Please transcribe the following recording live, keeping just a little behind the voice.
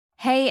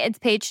Hey, it's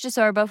Paige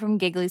DeSorbo from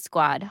Giggly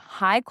Squad.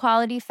 High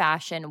quality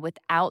fashion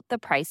without the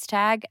price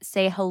tag.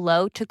 Say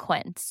hello to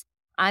Quince.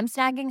 I'm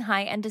snagging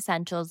high-end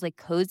essentials like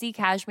cozy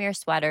cashmere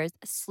sweaters,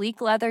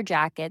 sleek leather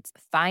jackets,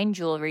 fine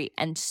jewelry,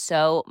 and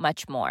so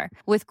much more.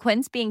 With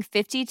Quince being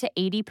 50 to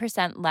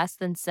 80% less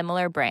than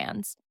similar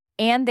brands.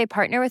 And they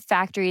partner with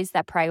factories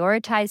that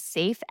prioritize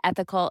safe,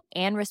 ethical,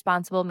 and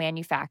responsible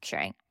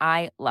manufacturing.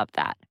 I love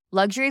that.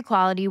 Luxury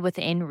quality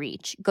within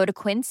reach. Go to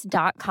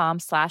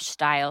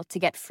quince.com/style to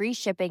get free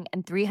shipping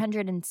and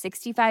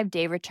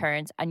 365-day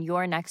returns on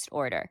your next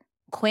order.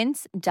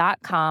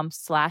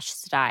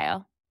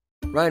 Quince.com/style.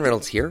 Ryan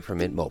Reynolds here from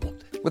Mint Mobile.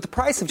 With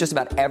the price of just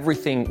about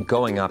everything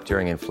going up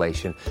during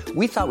inflation,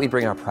 we thought we'd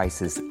bring our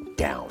prices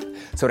down.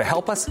 So to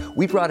help us,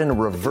 we brought in a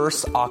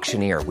reverse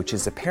auctioneer, which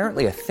is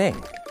apparently a thing.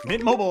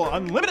 Mint Mobile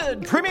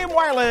Unlimited Premium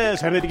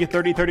Wireless. How to get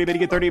 30, 30, how to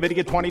get 30, how to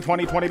get 20,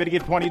 20, 20, how to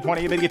get 20,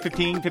 20, how to get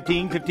 15,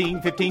 15,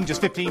 15, 15,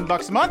 just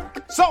 $15 a month?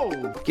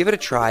 Sold! Give it a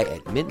try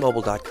at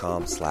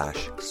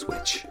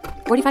mintmobile.com/switch.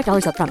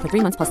 $45 up front for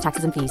 3 months plus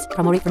taxes and fees.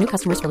 Promo rate for new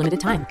customers for limited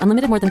time.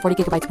 Unlimited more than 40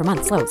 gigabytes per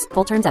month. Slows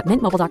full terms at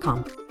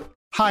mintmobile.com.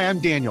 Hi, I'm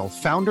Daniel,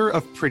 founder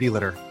of Pretty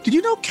Litter. Did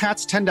you know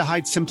cats tend to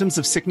hide symptoms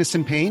of sickness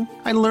and pain?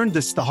 I learned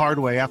this the hard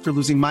way after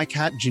losing my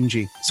cat,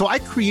 Gingy. So I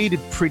created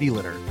Pretty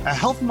Litter, a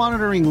health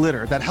monitoring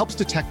litter that helps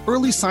detect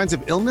early signs of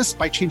illness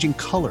by changing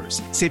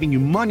colors, saving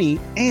you money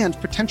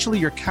and potentially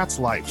your cat's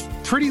life.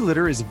 Pretty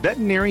Litter is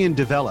veterinarian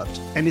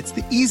developed, and it's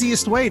the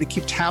easiest way to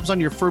keep tabs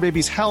on your fur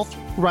baby's health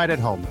right at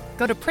home.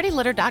 Go to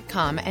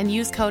prettylitter.com and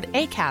use code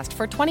ACAST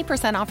for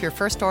 20% off your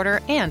first order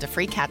and a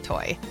free cat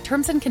toy.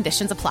 Terms and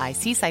conditions apply.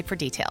 See site for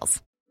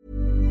details.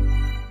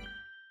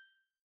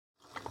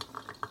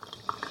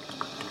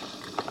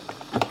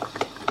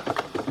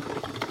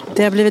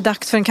 Det har blivit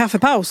dags för en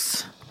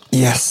kaffepaus.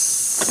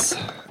 Yes.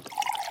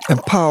 En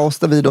paus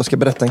där vi då ska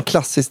berätta en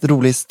klassiskt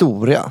rolig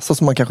historia, så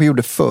som man kanske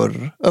gjorde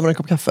förr över en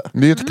kopp kaffe.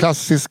 Det är ett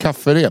klassiskt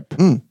kafferep.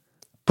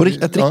 På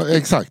ett ja,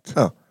 exakt.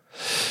 Ja.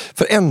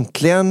 För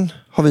äntligen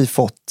har vi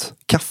fått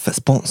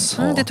kaffespons.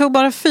 Det tog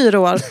bara 4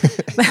 år.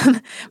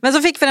 men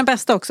så fick vi den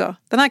bästa också.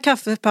 Den här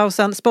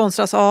kaffepausen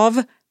sponsras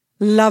av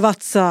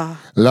Lavazza.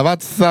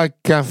 Lavazza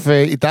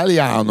Caffè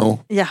Italiano.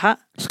 Jaha.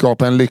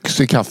 Skapa en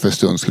lyxig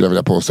kaffestund, skulle jag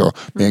vilja påstå,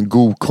 med en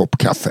god kopp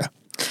kaffe.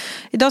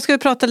 Idag ska vi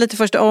prata lite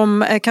först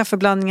om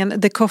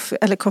kaffeblandningen The Coffee,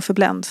 eller Coffee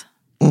Blend.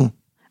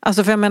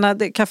 Alltså för jag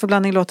menar,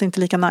 kaffeblandning låter inte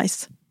lika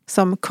nice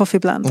som Coffee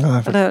Blend.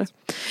 Eller hur?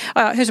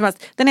 Ja, hur som helst.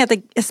 Den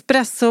heter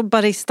Espresso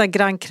Barista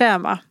Gran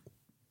Crema.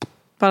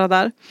 Bara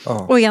där.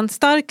 Och är en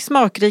stark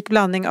smakrik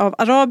blandning av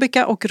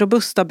arabica och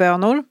robusta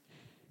bönor.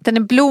 Den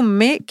är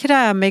blommig,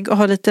 krämig och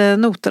har lite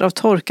noter av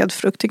torkad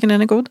frukt. Tycker ni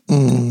den är god?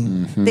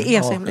 Det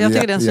är så himla. Jag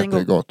tycker den är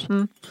jättegott.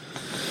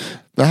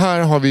 Det här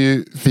har vi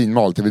ju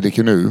finmalt det vi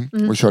dricker nu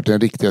och kört i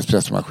en riktig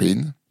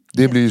espressomaskin.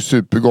 Det blir ju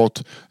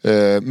supergott.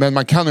 Men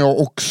man kan ju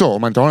också,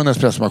 om man inte har en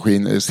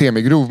espressomaskin,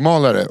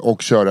 semigrovmalare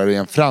och köra det i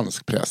en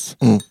fransk press.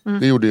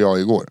 Det gjorde jag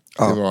igår.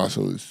 Det var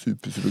alltså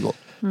supergott.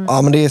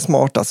 Ja, men det är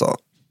smart alltså.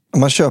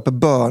 Man köper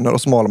bönor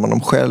och så maler man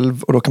dem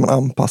själv, och då kan man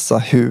anpassa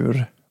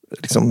hur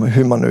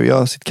man nu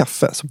gör sitt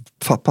kaffe, så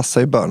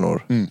passar ju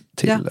bönor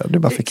till. Det är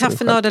bara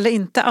kaffenörd eller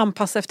inte,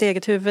 anpassa efter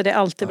eget huvud, det är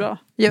alltid bra.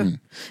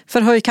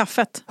 Förhöj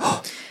kaffet.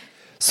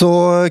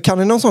 Så kan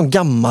ni någon sån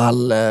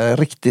gammal,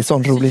 riktigt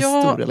sån rolig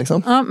historia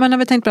liksom? Ja, men när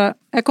vi tänkte på det,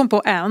 jag kom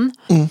på en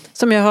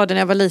som jag hörde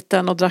när jag var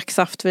liten och drack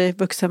saft vid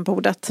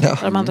vuxenbordet. Där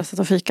de andra satt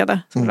och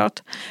fikade,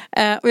 såklart.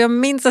 Och jag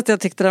minns att jag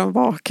tyckte den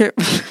var kul.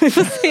 Vi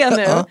får se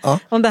nu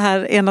om det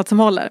här är något som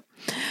håller.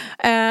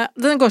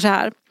 Den går så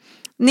här.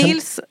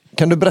 Nils...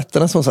 Kan du berätta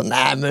den som sa,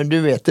 nej men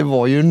du vet, det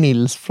var ju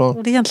Nils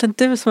från... Det är egentligen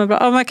du som är bra.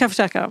 Ja, men jag kan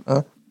försöka.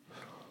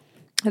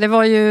 Det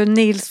var ju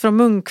Nils från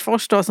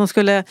Munkfors då, som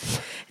skulle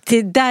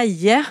till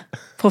Deje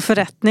på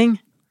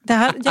förrättning. Det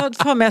här, jag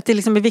tar med att det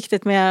liksom är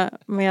viktigt med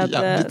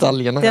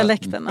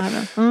dialekten.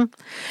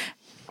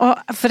 Och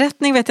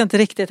förrättning vet jag inte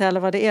riktigt heller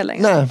vad det är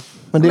längre. Nej,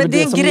 men det är väl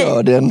det som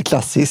gör det en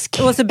klassisk.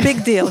 It was a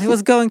big deal. He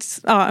was going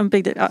en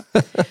big deal. Ja.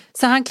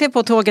 Så han klev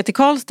på tåget till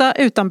Karlstad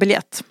utan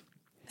biljett.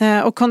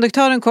 Och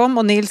konduktören kom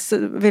och Nils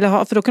ville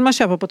ha, för då kunde man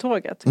köpa på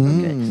tåget.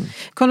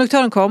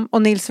 Konduktören kom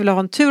och Nils ville ha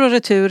en tur och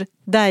retur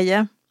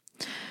Deje.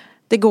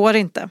 Det går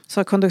inte,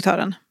 sa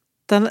konduktören.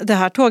 Det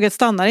här tåget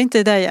stannar inte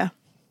i Deje.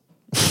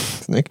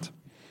 Snyggt.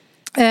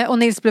 Och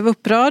Nils blev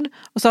upprörd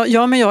och sa,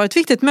 ja men jag har ett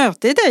viktigt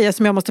möte i Deje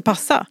som jag måste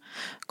passa.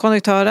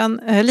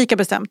 Konduktören, lika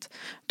bestämt.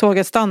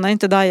 Tåget stannar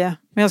inte i Deje,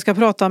 men jag ska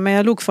prata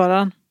med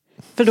lokföraren.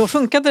 För då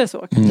funkade det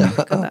så.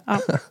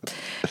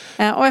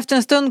 Och efter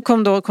en stund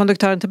kom då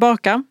konduktören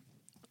tillbaka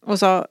och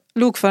sa,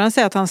 lokföraren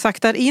säger att han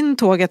saktar in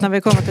tåget när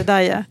vi kommer till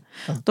Deje.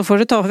 Då får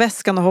du ta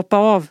väskan och hoppa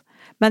av.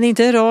 Men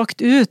inte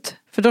rakt ut,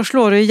 för då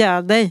slår du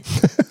ihjäl dig.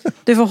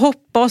 Du får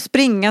hoppa och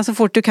springa så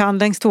fort du kan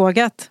längs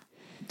tåget.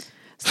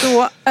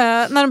 Så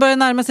när de började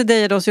närma sig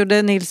Deje då, så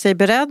gjorde Nils sig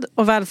beredd.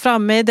 Och väl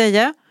framme i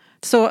Deje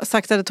så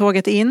saktade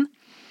tåget in.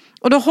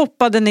 Och då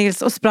hoppade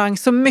Nils och sprang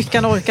så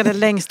mycket han orkade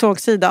längs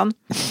tågsidan.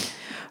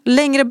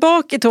 Längre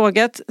bak i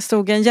tåget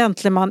stod en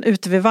gentleman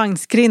ute vid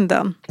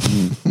vagnsgrinden.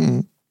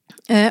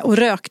 Och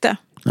rökte.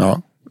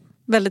 Ja.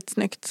 Väldigt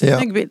snyggt. Ja.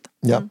 Snygg bild.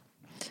 Ja.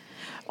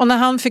 Och när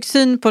han fick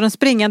syn på den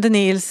springande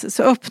Nils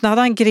så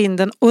öppnade han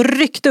grinden och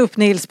ryckte upp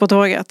Nils på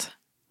tåget.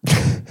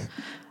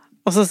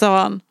 Och så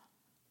sa han: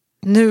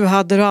 nu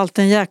hade du allt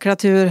en jäkla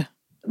tur.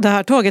 Det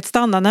här tåget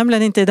stannar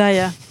nämligen inte i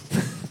Deje.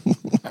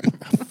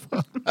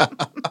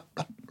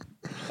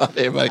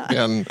 Det är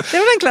verkligen... Det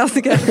var en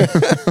klassiker.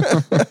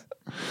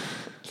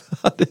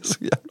 Det är så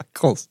jävla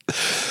konstigt.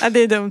 Ja, det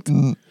är dumt.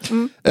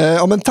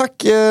 Ja, men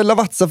tack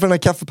Lavazza för den här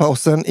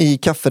kaffepausen i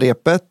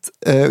kafferepet.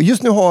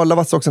 Just nu har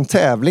Lavazza också en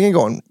tävling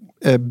igång.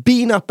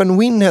 Bean Up and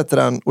Win heter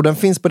den och den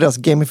finns på deras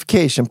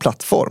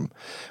gamification-plattform.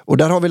 Och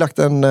där har vi lagt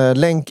en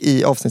länk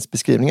i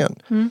avsnittsbeskrivningen.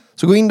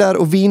 Så gå in där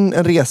och vinn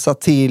en resa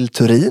till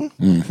Turin.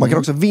 Man kan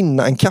också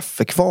vinna en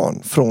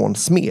kaffekvarn från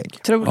Smeg.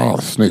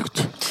 Ja,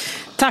 snyggt.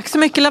 Tack så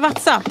mycket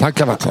Lavazza. Tack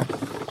Lavazza.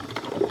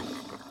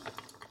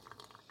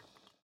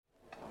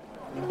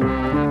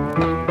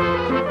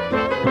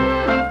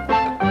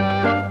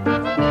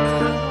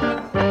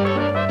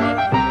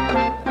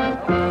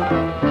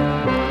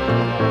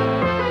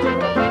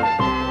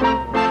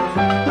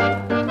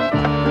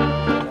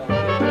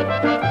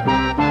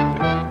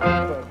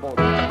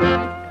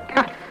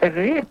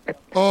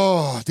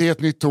 Det är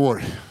ett nytt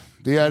år.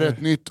 Det är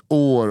ett nytt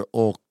år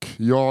och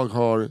jag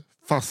har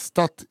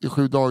fastat i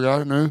 7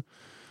 dagar nu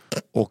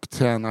och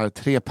tränar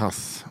 3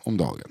 pass om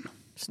dagen.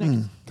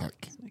 Snyggt.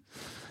 Tack.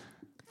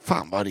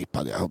 Fan vad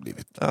rippad jag har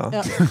blivit. Ja. Det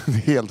är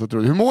helt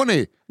otroligt. Hur mår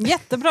ni?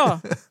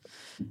 Jättebra.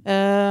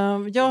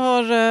 Jag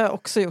har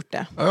också gjort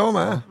det. Ja, jag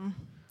med.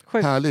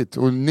 Sjukt. Härligt.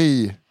 Och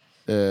ni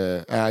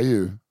är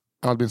ju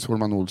Albin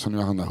Sårman Olsson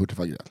och Johanna Hurtig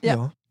Wagrell.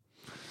 Ja.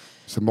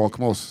 Sen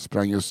bakom oss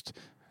sprang just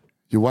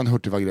Johan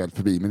Hurtig Wagrell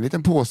förbi med en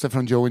liten påse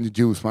från Joe and the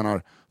Juice man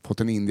har fått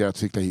en indier att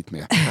cykla hit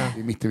med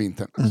i mitt i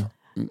vintern.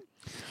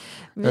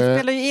 Vi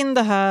spelar ju in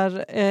det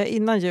här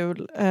innan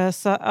jul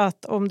så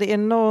att om det är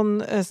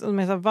någon som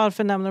är så här,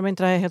 varför nämner de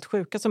inte det här helt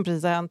sjuka som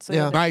precis har hänt?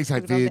 Så Nej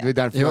exakt, det är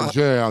därför jag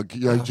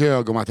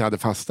ljög om att jag hade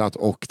fastat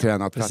och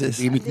tränat. Precis.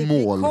 Det är mitt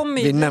mål.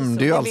 Vi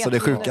nämnde ju alltså det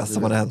sjukaste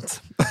som hade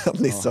hänt. Att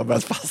Nisse har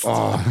börjat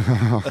fasta.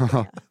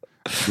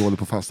 Dålig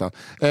på fasta.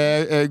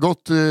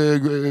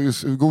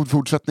 God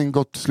fortsättning,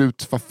 gott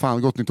slut, vad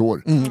fan, gott nytt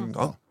år.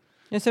 Ja.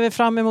 Nu ser vi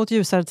fram emot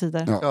ljusare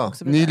tider. Ja.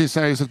 Ni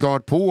lyssnar ju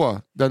såklart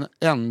på den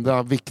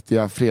enda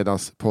viktiga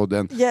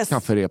fredagspodden,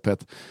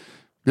 Kafferepet.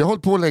 Vi har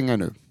hållit på länge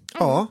nu.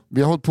 Ja.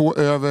 Vi har hållit på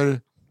det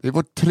är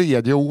vårt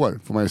 3:e år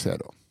får man ju säga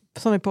då.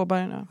 Som vi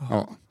påbörjar nu.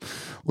 Ja.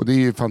 Och det är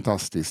ju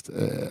fantastiskt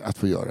att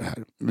få göra det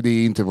här. Men det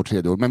är inte vårt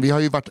 3:e år, men vi har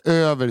ju varit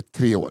över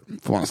 3 år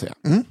får man säga.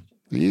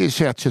 Det är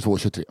 21, 22,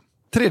 23.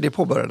 3:e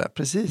påbörjade,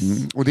 precis.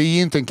 Och det är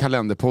ju inte en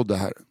kalenderpodd det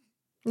här.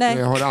 Nej.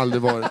 Det har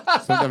aldrig varit.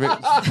 Så där vi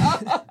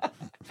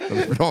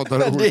pratar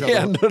Men det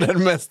är ändå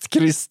den mest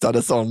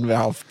krystade sån vi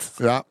har haft.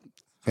 Ja,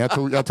 jag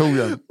tog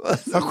den.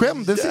 Jag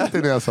skämdes inte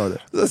när jag sa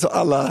det. Det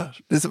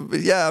är så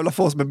jävla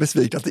få som är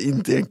besvikna att det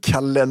inte är en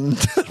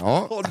kalender.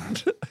 Ja.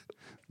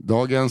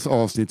 Dagens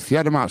avsnitt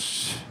 4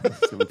 mars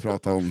ska vi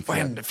prata om. Vad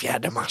hände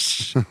 4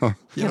 mars?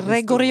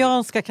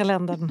 Gregorianska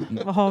kalendern.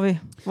 Vad har vi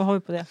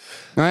på det?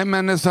 Nej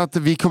men så att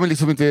vi kommer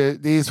liksom inte,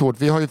 det är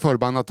svårt, vi har ju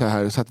förbannat det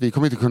här så att vi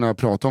kommer inte kunna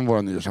prata om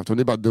våra nyårsafton.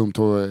 Det är bara dumt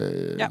och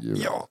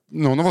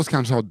någon av oss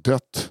kanske har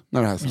dött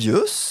när det här sänds.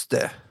 Just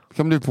det.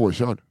 Kan bli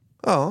påkörd.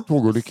 Ja.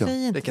 Tågolycka.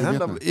 Det kan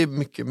hända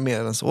mycket mer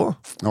än så.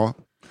 Ja.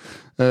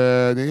 Det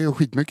är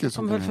skitmycket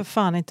som kommer väl för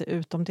fan inte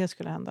ut om det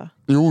skulle hända.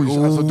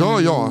 Jo, alltså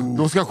dör jag,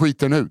 då ska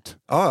skiten ut.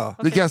 Ja.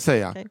 Det kan jag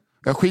säga. Okay.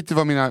 Jag skiter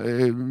vad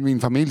min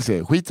familj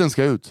säger. Skiten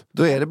ska ut.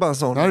 Då är det bara en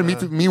sån... Det här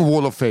är min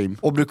wall of fame.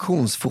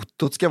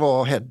 Obduktionsfotot ska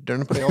vara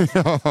headern på det.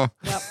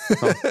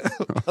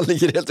 Han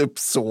ligger helt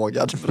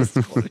uppsågad.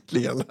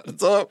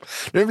 Så,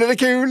 nu blir det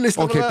kul.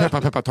 Okej,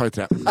 peppa, ta i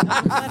trä.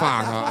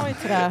 Fan.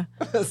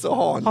 Så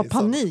har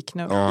panik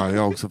nu. Ja,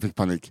 jag också fick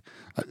panik.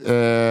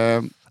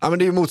 Ja, men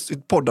det är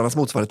ju poddarnas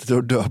motsvarighet till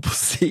att dö på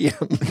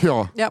scen.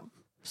 Ja.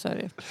 Så är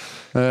det.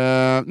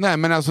 Nej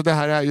men alltså det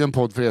här är ju en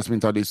podd för er som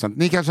inte har lyssnat.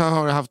 Ni kanske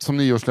har haft som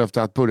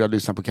nyårslöfte att börja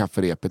lyssna på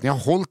Kafferepet. Ni har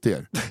hållit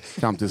er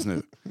fram tills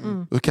nu.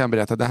 Då kan jag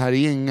berätta, det här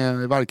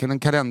är varken en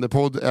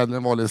kalenderpodd eller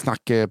en vanlig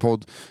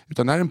snackpodd.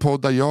 Utan det här är en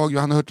podd där jag,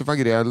 Johanna Hurtig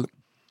Wagrell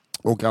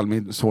och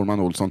Albin Sårman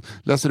Olsson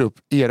läser upp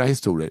era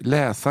historier,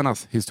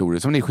 läsarnas historier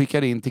som ni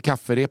skickar in till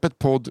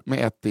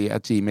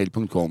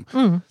kafferepetpodd@gmail.com.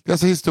 Det är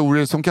alltså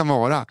historier som kan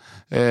vara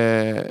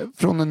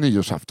från en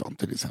nyårsafton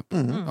till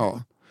exempel.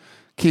 Ja.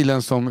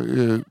 Killen som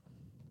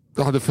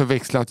hade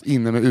förväxlat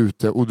inne med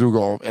ute och drog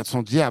av ett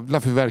sånt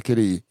jävla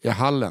förverkeri i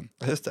hallen.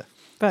 Just det.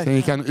 Sen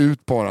gick han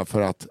ut bara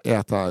för att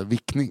äta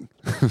vickning.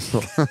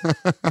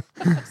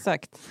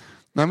 Exakt.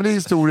 Nej, men det är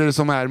historier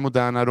som är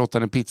moderna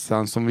råttan i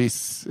pizzan som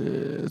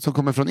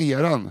kommer från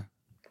eran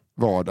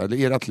vardag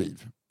eller ert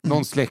liv.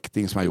 Någon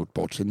släkting som har gjort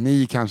bort sig.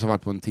 Ni kanske har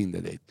varit på en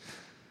Tinder-date.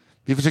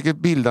 Vi försöker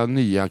bilda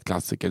nya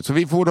klassiker. Så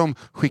vi får dem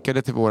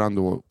skickade till våran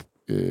då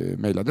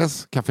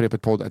mailadress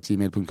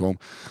kafferepetpodd@gmail.com.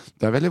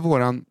 Där väljer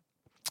våran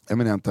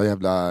eminenta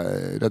jävla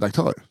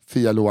redaktör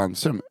Fia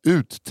Loanström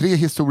ut 3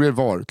 historier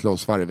var till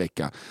oss varje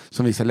vecka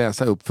som vi ska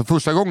läsa upp för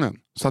första gången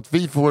så att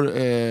vi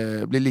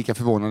får bli lika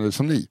förvånade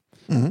som ni.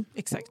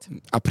 Exakt.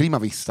 Prima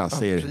vista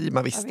säger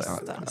Prima vista.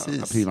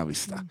 Precis. Prima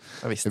vista.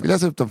 Ja, visst. Vi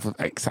läser upp dem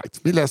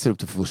vi läser upp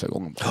det för första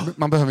gången.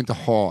 Man behöver inte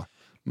ha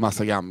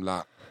massa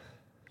gamla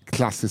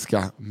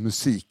klassiska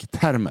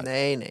musiktermer.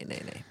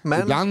 Nej.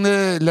 Men Ibland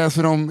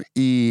läser de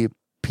i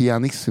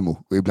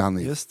pianissimo och ibland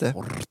i just det.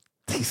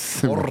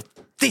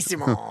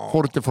 fortissimo.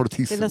 Fortissimo.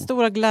 Det är den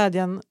stora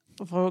glädjen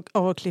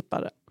av att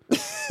klippa det.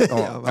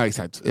 Ja,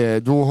 exakt.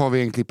 Då har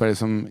vi en klippare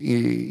som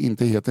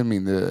inte heter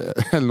mindre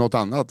eller något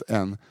annat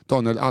än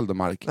Daniel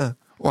Aldermark.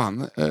 Och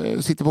han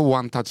sitter på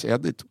One Touch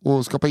Edit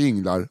och skapar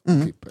jinglar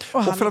och klipper.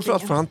 Och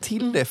framförallt får han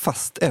till det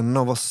fast en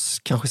av oss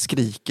kanske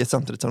skriker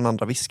samtidigt som den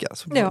andra viskar.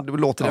 Så det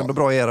låter ändå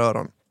bra i era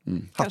öron.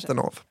 Hatten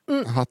av.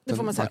 Hatten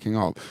får man säga. fucking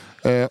av.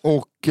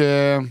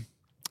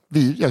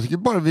 Jag tycker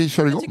bara vi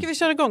kör igång. Jag tycker vi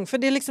kör igång, för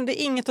det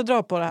är inget att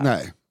dra på det här.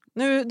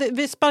 Nej.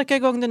 Vi sparkar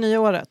igång det nya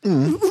året.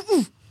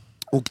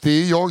 Och det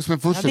är jag som är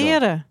först det är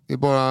idag. det. Det är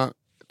bara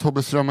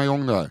Tobbe strömmar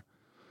igång där.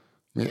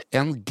 Med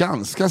en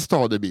ganska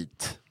stadig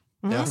bit.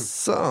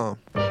 Jaså.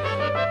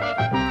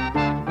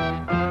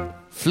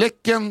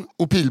 Fläcken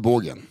och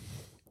pilbågen.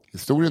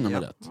 Historien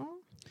nummer 1.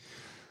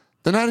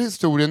 Den här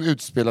historien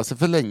utspelar sig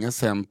för länge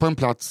sedan på en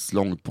plats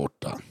långt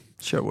borta.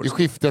 I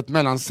skiftet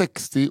mellan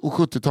 60- och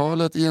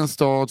 70-talet i en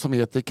stad som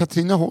heter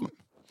Katrineholm.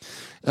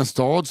 En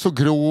stad så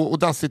grå och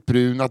dassigt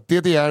brun att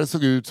DDR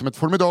såg ut som ett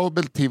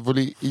formidabelt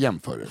tivoli i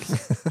jämförelse.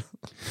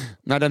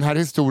 När den här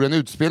historien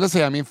utspelar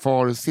sig är min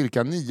far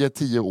cirka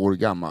 9-10 år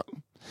gammal.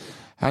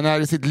 Han är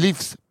i sitt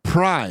livs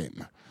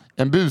prime.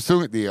 En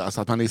busunge, det är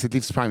alltså att man är i sitt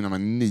livs prime när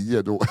man är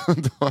 9, då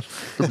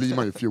blir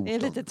man ju 14. Det är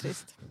lite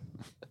trist.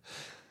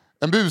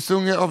 En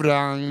busunge av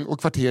rang och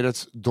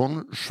kvarterets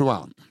Don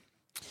Juan.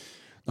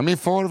 När min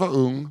far var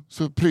ung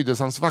så pryddes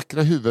hans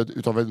vackra huvud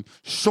utav en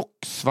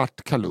tjock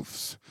svart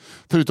kalufs.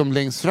 Förutom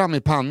längst fram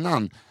i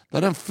pannan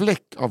där en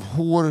fläck av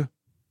hår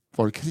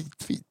var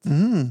kritvit.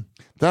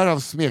 Därav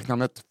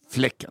smeknamnet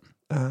Fläcken.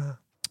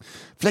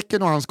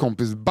 Fläcken och hans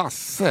kompis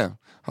Basse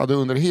hade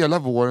under hela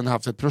våren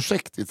haft ett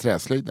projekt i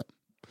träslöjden.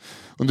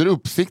 Under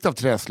uppsikt av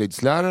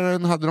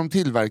träslöjdsläraren hade de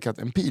tillverkat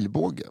en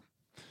pilbåge.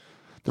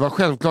 Det var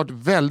självklart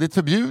väldigt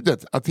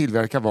förbjudet att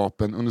tillverka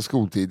vapen under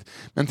skoltid,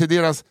 men till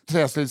deras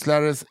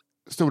träslöjdslärares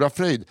stora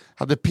fröjd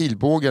hade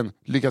pilbågen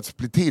lyckats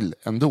bli till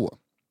ändå.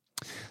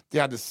 Det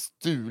hade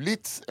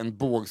stulits en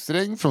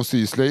bågsträng från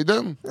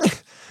syslöjden,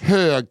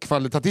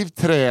 högkvalitativt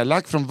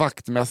trälack från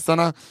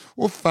vaktmästarna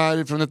och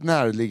färg från ett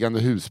närliggande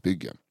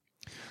husbygge.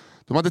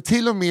 De hade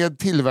till och med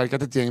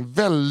tillverkat ett gäng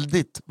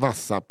väldigt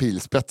vassa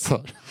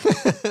pilspetsar.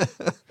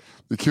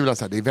 Det är kul att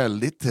säga, det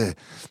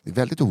är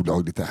väldigt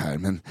olagligt det här,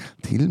 men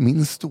till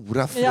min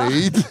stora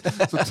fröjd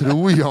så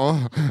tror jag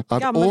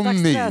att om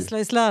ni... Det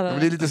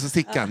är lite så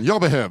stickan,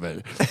 jag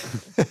behöver.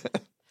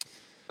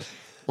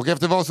 Och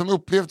efter vad som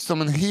upplevts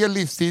som en hel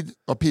livstid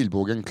var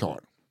pilbågen klar.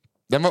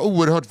 Den var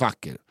oerhört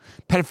vacker,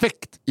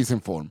 perfekt i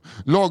sin form,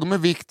 lagom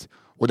med vikt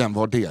och den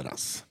var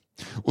deras.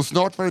 Och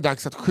snart var det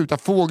dags att skjuta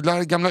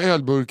fåglar, gamla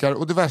ölburkar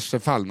och diverse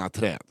fallna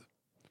träd.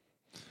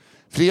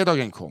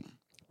 Fredagen kom.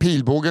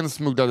 Pilbågen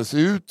smugglades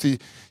ut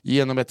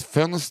genom ett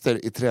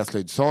fönster i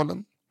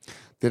träslöjdsalen.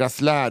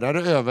 Deras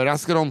lärare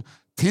överraskade dem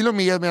till och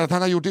med att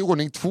han hade gjort i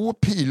ordning 2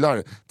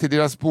 pilar till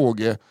deras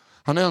båge.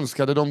 Han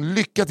önskade dem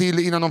lycka till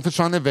innan de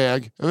försvann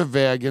iväg över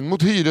vägen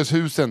mot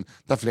hyreshusen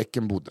där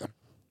Fläcken bodde.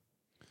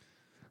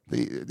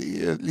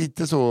 Det är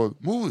lite så...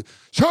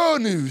 Kör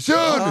nu!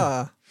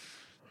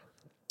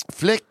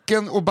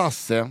 Fläcken och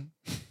Basse,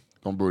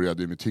 de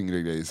började ju med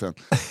tyngre grejer sen,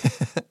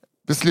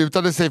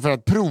 beslutade sig för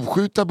att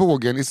provskjuta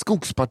bågen i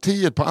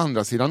skogspartiet på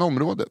andra sidan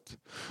området.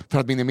 För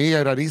att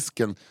minimera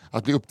risken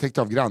att bli upptäckt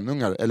av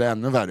grannungar eller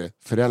ännu värre,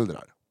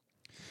 föräldrar.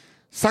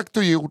 Sagt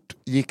och gjort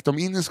gick de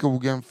in i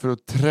skogen för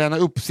att träna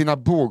upp sina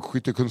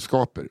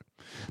bågskyttekunskaper.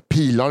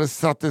 Pilar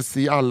sattes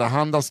i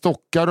allehanda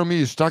stockar och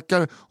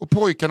myrstackar och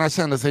pojkarna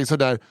kände sig så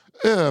där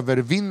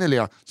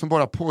övervinnerliga som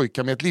bara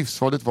pojkar med ett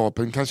livsfarligt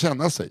vapen kan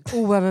känna sig.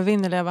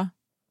 Oövervinnerliga, va?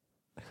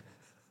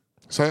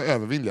 Så jag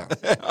övervinnliga.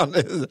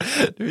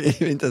 Det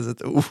är ju inte ens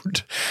ett ord.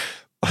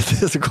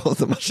 Det är så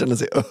konstigt att man känner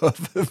sig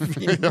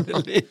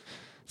övervinnerlig.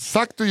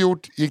 Sagt och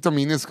gjort gick de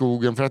in i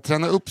skogen för att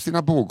träna upp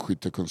sina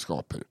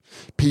bågskyttekunskaper.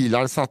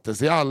 Pilar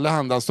sattes i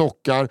allehanda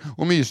stockar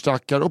och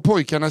myrstackar och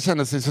pojkarna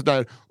kände sig så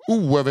där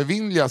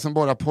oövervinnliga som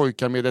bara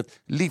pojkar med ett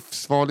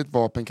livsfarligt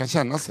vapen kan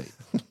känna sig.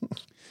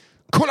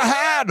 Kolla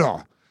här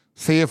då!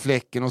 Säger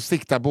Fläcken och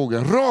siktar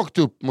bågen rakt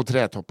upp mot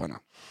trädtopparna.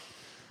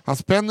 Han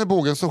spänner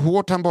bågen så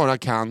hårt han bara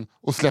kan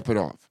och släpper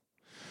av.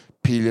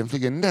 Pilen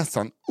flyger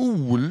nästan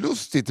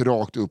olustigt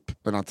rakt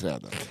upp mellan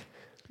träden.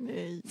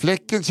 Nej.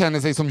 Fläcken känner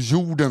sig som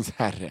jordens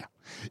herre.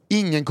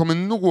 Ingen kommer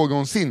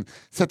någonsin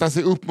sätta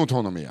sig upp mot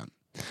honom igen.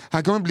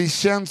 Han kommer bli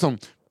känd som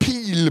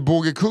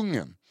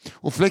pilbågekungen.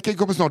 Och Fläcken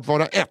kommer snart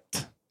vara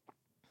ett.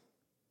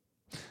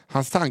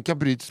 Hans tankar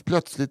bryts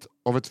plötsligt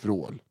av ett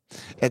vrål.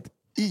 Ett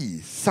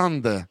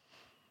isande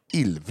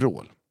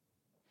illvrål.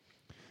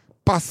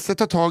 Basse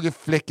tar tag i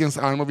Fläckens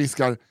arm och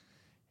viskar: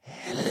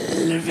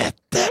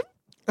 helvete!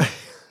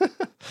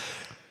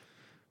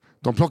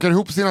 De plockar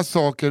ihop sina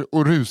saker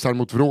och rusar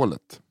mot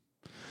vrålet.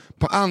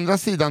 På andra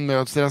sidan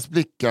möts deras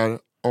blickar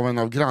av en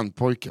av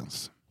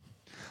grannpojkens.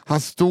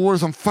 Han står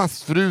som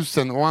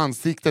fastfrusen och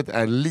ansiktet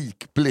är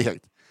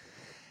likblekt.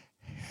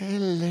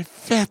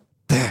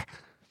 Helvete!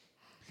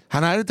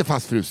 Han är inte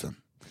fastfrusen.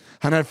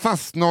 Han är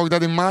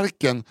fastnaglad i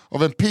marken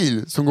av en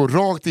pil som går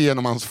rakt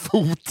igenom hans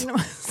fot.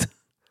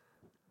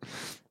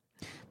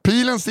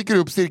 Pilen sticker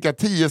upp cirka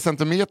 10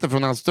 centimeter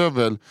från hans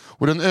stövel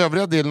och den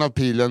övriga delen av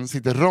pilen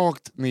sitter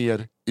rakt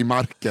ner i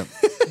marken.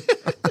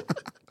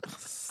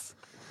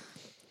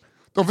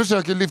 De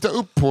försöker lyfta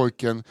upp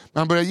pojken, men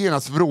han börjar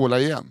genast vråla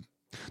igen.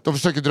 De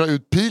försöker dra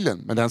ut pilen,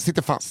 men den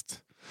sitter fast.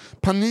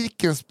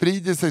 Paniken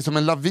sprider sig som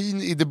en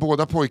lavin i de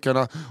båda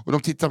pojkarna och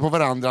de tittar på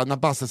varandra när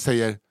Basse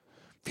säger: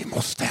 vi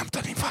måste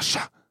hämta din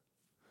farsa.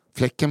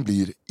 Fläcken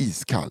blir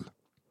iskall.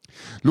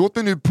 Låt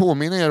mig nu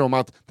påminna er om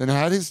att den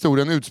här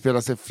historien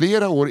utspelar sig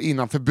flera år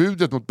innan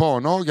förbudet mot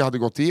barnaga hade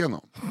gått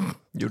igenom.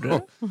 Gjorde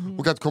det?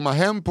 Och att komma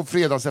hem på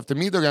fredags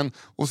eftermiddagen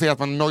och säga att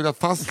man naglat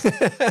fast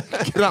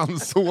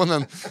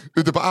grannsonen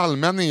ute på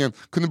allmänningen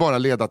kunde bara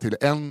leda till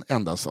en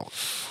enda sak.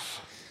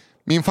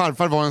 Min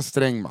farfar var en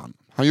sträng man.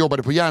 Han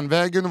jobbade på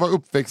järnvägen och var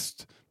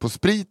uppväxt på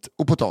sprit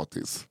och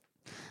potatis.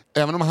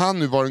 Även om han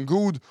nu var en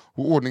god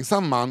och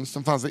ordningsam man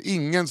så fanns det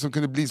ingen som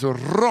kunde bli så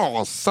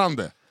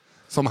rasande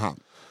som han.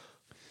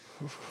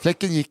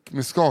 Fläcken gick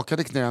med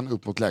skakade knän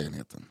upp mot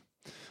lägenheten.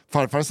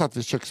 Farfar satt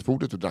vid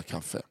köksbordet och drack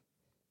kaffe.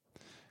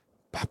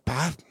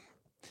 Pappa,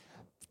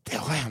 det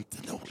har hänt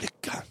en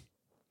olycka.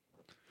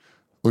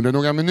 Under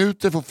några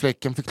minuter får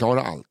Fläcken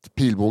förklara allt.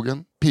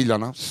 Pilbågen,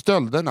 pilarna,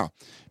 stölderna,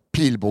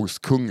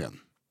 pilbågskungen.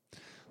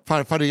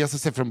 Farfar reser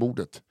sig från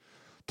bordet.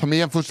 Tar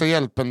med en första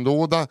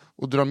hjälpen-låda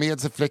och drar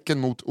med sig Fläcken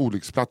mot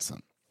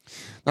olycksplatsen.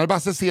 När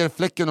Basse ser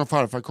Fläcken och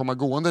farfar komma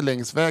gående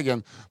längs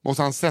vägen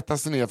måste han sätta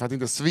sig ner för att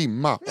inte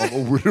svimma av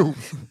oro.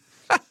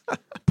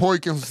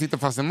 Pojken som sitter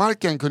fast i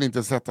marken kunde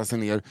inte sätta sig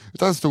ner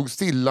utan stod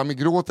stilla med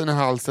gråten i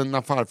halsen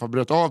när farfar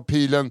bröt av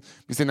pilen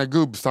med sina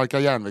gubbstarka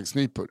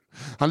järnvägsnypor.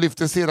 Han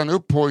lyfte sedan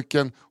upp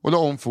pojken och la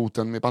om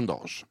foten med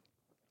bandage.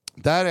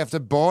 Därefter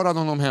bar han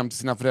honom hem till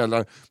sina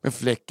föräldrar med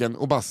Fläcken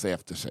och Basse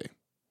efter sig.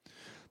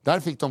 Där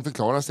fick de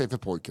förklara sig för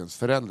pojkens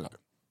föräldrar.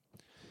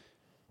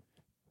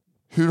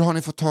 Hur har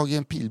ni fått tag i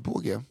en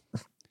pilbåge?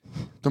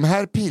 De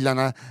här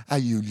pilarna är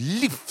ju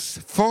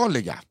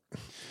livsfarliga.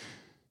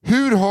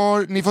 Hur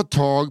har ni fått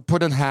tag på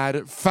den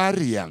här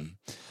färgen?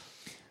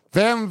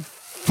 Vem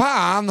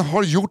fan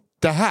har gjort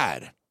det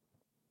här?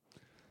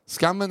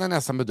 Skammen är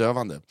nästan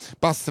bedövande.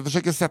 Basse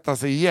försöker sätta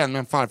sig igen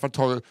men farfar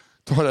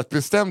tar ett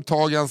bestämt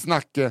tag i hans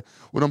nacke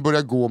och de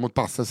börjar gå mot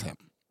Basses hem.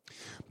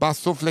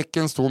 Basse och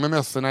Fläcken står med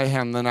mössorna i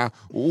händerna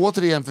och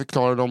återigen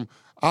förklarar de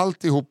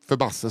alltihop för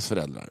Basses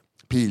föräldrar.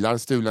 Pilar,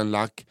 stulen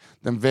lack,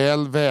 den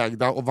väl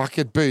vägda och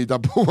vackert böjda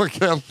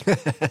bågen.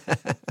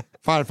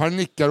 Farfar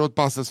nickar åt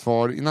Basses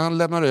far innan han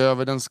lämnar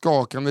över den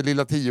skakande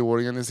lilla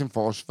 10-åringen i sin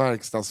fars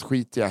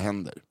verkstadsskitiga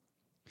händer.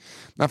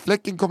 När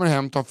Fläcken kommer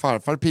hem tar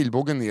farfar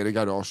pilbågen ner i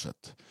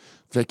garaget.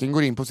 Fläcken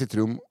går in på sitt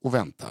rum och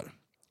väntar.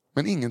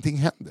 Men ingenting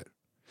händer.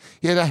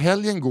 Hela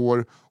helgen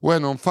går och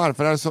även om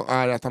farfar är så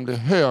är att han blir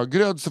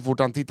högröd så fort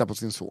han tittar på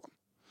sin son.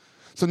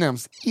 Så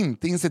nämns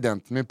inte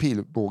incidenten med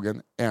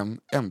pilbågen en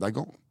enda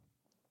gång.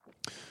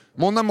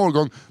 Måndag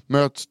morgon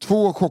möts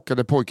 2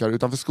 chockade pojkar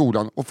utanför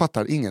skolan och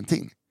fattar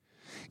ingenting.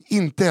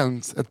 Inte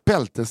ens ett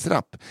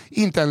bältesrapp,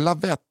 inte en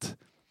lavett,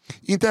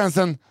 inte ens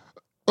en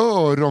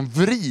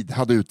öronvrid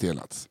hade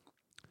utdelats.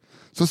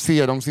 Så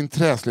ser de sin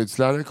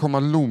träslöjdslärare komma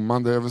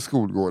lommande över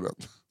skolgården.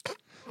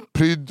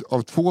 Prydd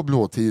av 2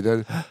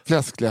 blåtiror,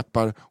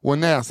 fläskläppar och en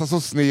näsa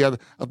så sned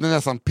att den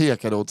nästan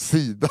pekade åt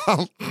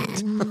sidan.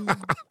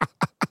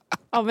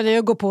 Ja, men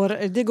det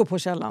går på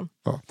källan.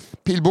 Ja.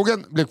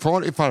 Pilbågen blev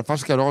kvar i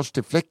farfars garage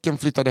till Fläcken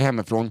flyttade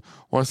hemifrån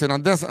och har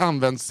sedan dess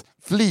använts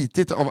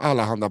flitigt av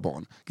alla handa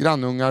barn,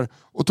 grannungar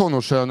och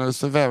tonårssöner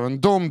som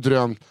även de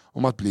drömt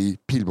om att bli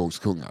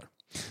pilbågskungar.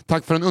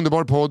 Tack för en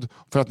underbar podd,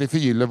 för att ni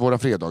förgyller våra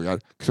fredagar.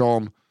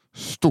 Kram,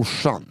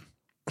 Storsan.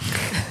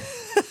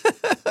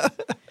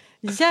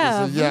 Jävlar. Det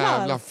är så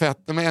jävla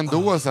fett, men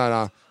ändå så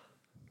här.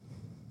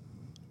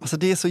 Alltså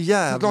det är så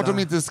jävla... Klart de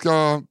inte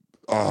ska...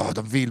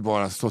 de vill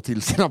bara slå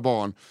till sina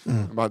barn.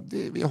 Bara,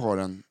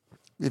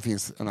 det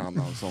finns en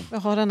annan som... Jag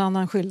har en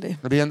annan skyldig.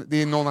 Det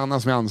är någon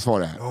annan som är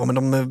ansvarig här. Ja,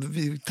 men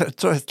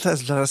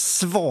träslöjdslärare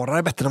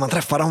svarar bättre när man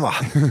träffar dem, va?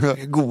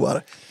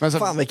 Goare.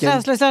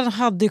 Träslöjdsläraren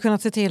hade ju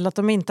kunnat se till att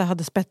de inte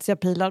hade spetsiga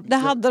pilar. Det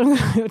hade de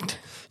gjort.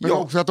 Men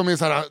också att de är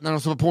så här, när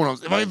de står på honom.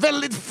 Det var ju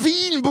väldigt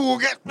fin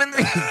båge, men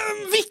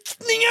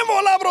viktningen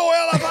var la bra i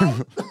alla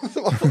fall.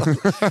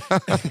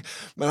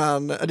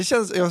 Men det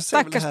känns... Jag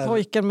stackars här...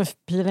 pojken med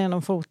pilen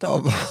genom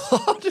foten.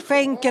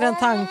 Skänker en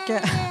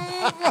tanke.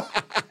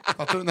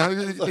 Den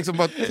här liksom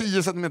bara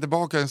 10 centimeter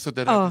tillbaka så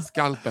det rätt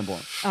skalpen på.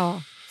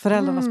 Ja,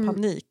 föräldrarnas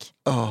panik.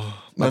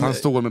 Men han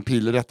står med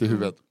pilen rätt i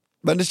huvudet.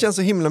 Men det känns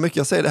så himla mycket,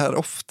 jag säger det här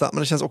ofta, men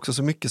det känns också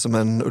så mycket som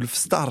en Ulf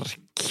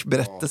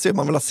Stark-berättelse.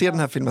 Man vill se den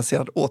här filmen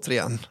serad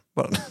återigen.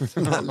 Bara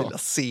den här lilla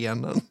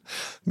scenen.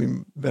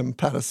 Min vän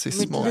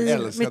Persis.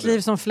 Mitt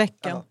liv som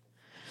Fläcken.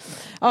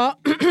 Ja.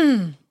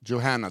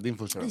 Johanna, din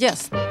första.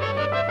 Yes.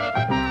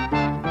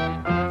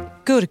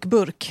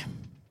 Gurkburk.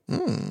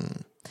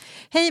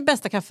 Hej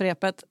bästa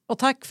kafferepet och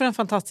tack för en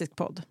fantastisk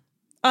podd.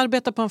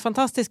 Arbetar på en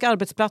fantastisk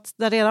arbetsplats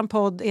där redan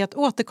podd är ett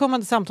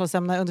återkommande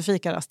samtalsämne under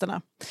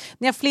fikarasterna.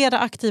 Ni har flera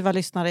aktiva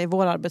lyssnare i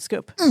vår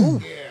arbetsgrupp.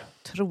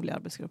 Otrolig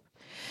arbetsgrupp.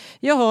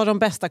 Jag har de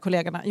bästa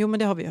kollegorna. Jo, men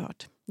det har vi ju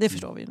hört. Det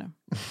förstår vi ju nu.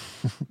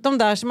 De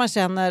där som man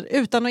känner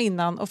utan och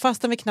innan och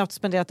fastän vi knappt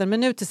spenderat en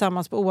minut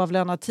tillsammans på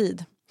oavlönad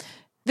tid.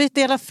 Vi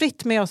delar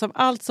fritt med oss av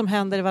allt som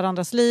händer i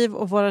varandras liv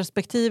och våra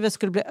respektive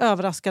skulle bli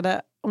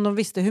överraskade om de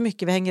visste hur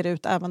mycket vi hänger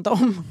ut även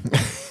dem.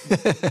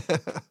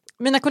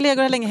 Mina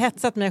kollegor har länge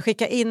hetsat mig att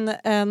skicka in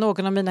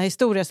någon av mina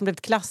historier som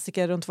blivit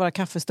klassiker runt våra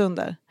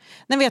kaffestunder.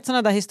 Ni vet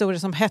sådana där historier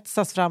som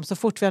hetsas fram så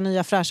fort vi har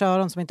nya fräscha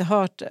öron som inte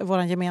hört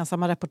vår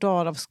gemensamma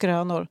repertoar av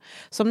skrönor.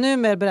 Som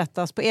numera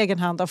berättas på egen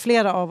hand av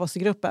flera av oss i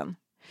gruppen.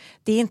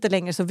 Det är inte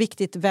längre så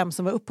viktigt vem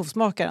som var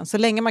upphovsmakaren så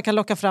länge man kan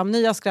locka fram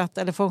nya skratt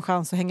eller få en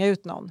chans att hänga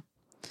ut någon.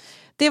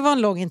 Det var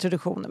en lång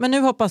introduktion, men nu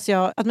hoppas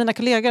jag att mina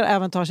kollegor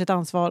även tar sitt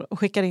ansvar och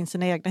skickar in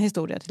sina egna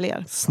historier till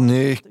er.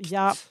 Snyggt!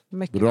 Ja,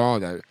 mycket Bra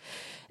där.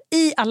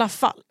 I alla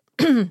fall.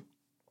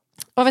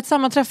 Av ett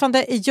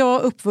sammanträffande är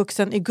jag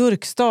uppvuxen i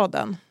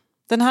Gurkstaden.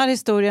 Den här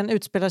historien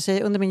utspelar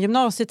sig under min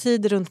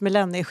gymnasietid runt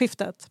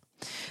millennieskiftet.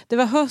 Det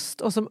var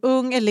höst och som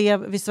ung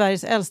elev vid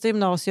Sveriges äldsta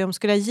gymnasium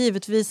skulle jag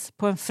givetvis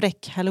på en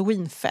fräck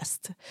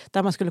Halloweenfest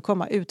där man skulle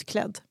komma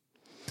utklädd.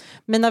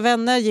 Mina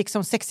vänner gick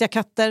som sexiga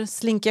katter,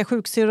 slinkiga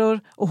sjuksyrror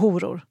och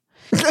horor.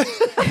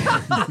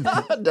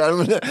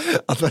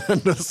 Att man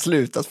ändå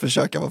slutat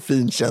försöka vara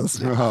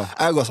finkänslig.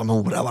 Jag går som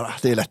hora bara,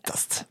 det är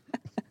lättast.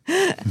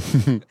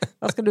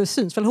 Vad ska du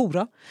syns väl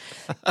hora?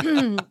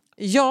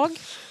 Jag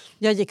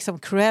gick som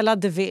Cruella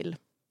de Vil.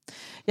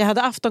 Jag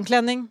hade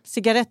aftonklänning,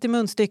 cigarett i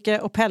munstycke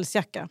och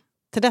pälsjacka.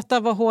 Till detta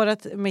var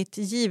håret mitt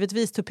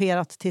givetvis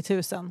tuperat till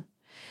 1000.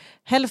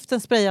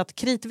 Hälften sprayat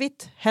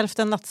kritvitt,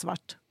 hälften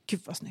nattsvart.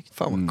 Gud vad snyggt.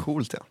 Fan vad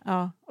coolt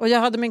ja. Och jag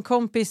hade min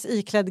kompis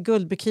iklädd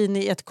guldbikini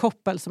i ett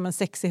koppel som en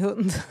sexig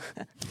hund.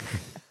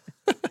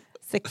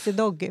 Sexy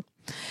doggy.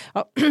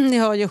 Ja, ni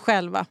hör ju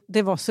själva,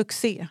 det var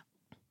succé.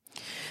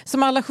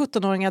 Som alla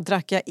 17-åringar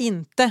drack jag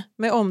inte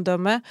med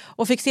omdöme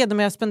och fick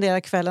sedermera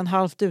spendera kvällen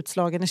halvt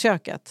utslagen i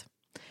köket.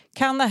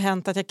 Kan ha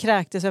hänt att jag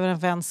kräktes över en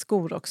väns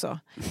skor också.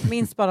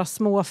 Minst bara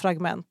små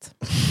fragment.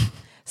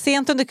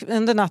 Sent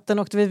under natten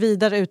åkte vi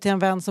vidare ut till en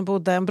vän som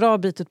bodde en bra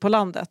bit ut på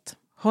landet.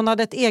 Hon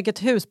hade ett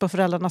eget hus på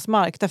föräldrarnas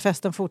mark där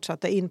festen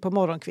fortsatte in på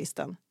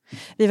morgonkvisten.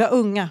 Vi var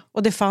unga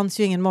och det fanns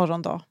ju ingen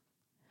morgondag.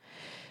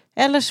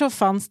 Eller så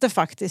fanns det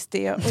faktiskt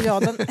det och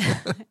jag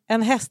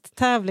en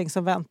hästtävling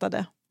som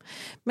väntade.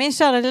 Min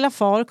kära lilla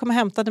far kom och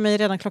hämtade mig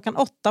redan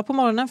 8:00 på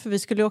morgonen för vi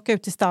skulle åka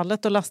ut till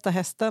stallet och lasta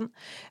hästen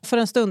för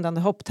den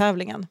stundande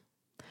hopptävlingen.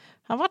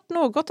 Han var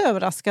något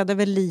överraskad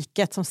över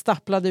liket som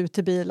stapplade ut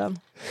till bilen.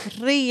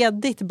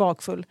 Redigt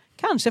bakfull,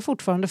 kanske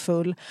fortfarande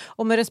full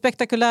och med det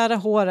spektakulära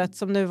håret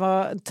som nu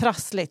var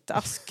trassligt,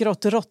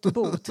 askgrått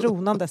råttbo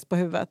tronandes på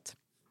huvudet.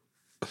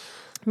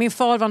 Min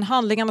far var en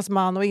handlingarnas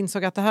man och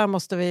insåg att det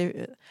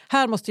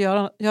här måste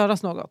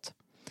göras något.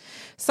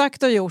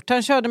 Sagt och gjort,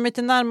 han körde mig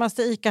till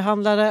närmaste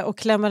ICA-handlare och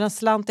klämmer en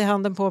slant i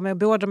handen på mig och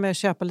beordrade mig att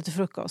köpa lite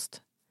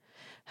frukost.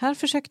 Här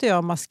försökte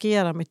jag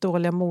maskera mitt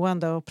dåliga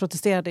mående och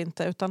protesterade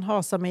inte utan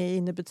hasade mig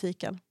in i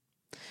butiken.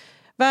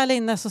 Väl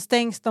inne så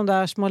stängs de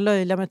där små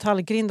löjliga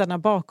metallgrindarna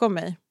bakom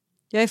mig.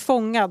 Jag är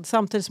fångad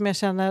samtidigt som jag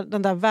känner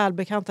den där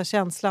välbekanta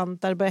känslan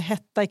där det börjar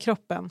hetta i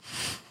kroppen.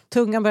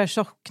 Tungan börjar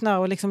tjockna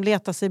och liksom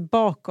leta sig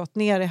bakåt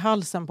ner i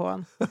halsen på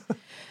en.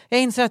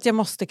 Jag inser att jag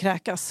måste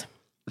kräkas.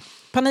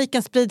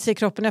 Paniken sprids i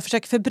kroppen och jag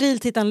försöker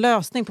febrilt hitta en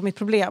lösning på mitt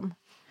problem.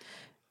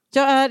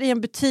 Jag är i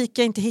en butik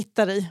jag inte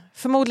hittar i.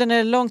 Förmodligen är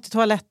det långt till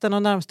toaletten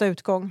och närmsta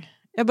utgång.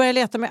 Jag börjar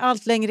leta mig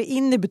allt längre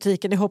in i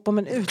butiken i hopp om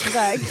en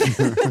utväg.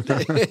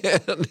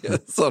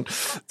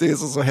 det är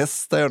så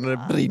hästar när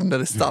det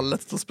brinner i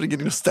stallet. Då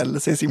springer in och ställer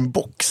sig i sin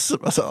box.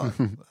 Alltså,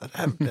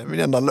 det är min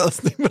enda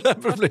lösning på det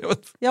här problemet.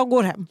 Jag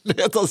går hem.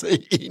 Leta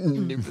sig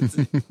in i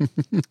butiken.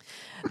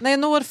 När jag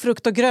når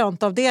frukt- och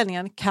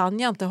gröntavdelningen kan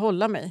jag inte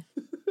hålla mig.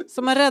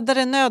 Som en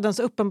räddare i nöden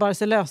så uppenbarar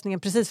sig lösningen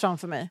precis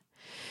framför mig.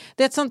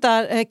 Det är ett sånt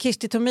där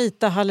Kirsti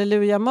Tomita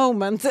halleluja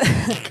moment.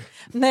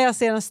 När jag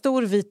ser en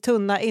stor vit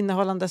tunna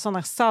innehållande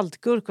sådana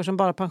saltgurkor som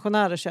bara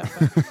pensionärer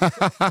köper.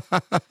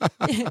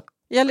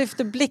 Jag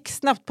lyfter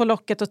blixtsnabbt på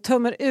locket och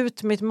tömmer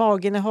ut mitt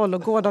maginnehåll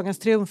och gårdagens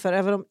triumfer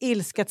över de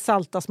ilsket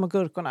salta små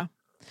gurkorna.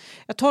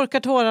 Jag torkar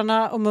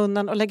tårarna och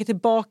munnen och lägger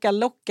tillbaka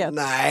locket.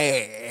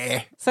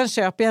 Nej! Sen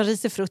köper jag en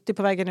risifrutti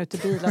på vägen ut till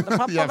bilen där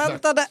pappa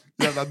väntade.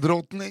 Jävla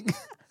drottning.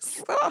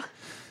 Så.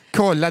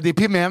 Kolla, det är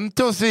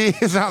pimentos i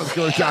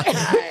saltgurkan.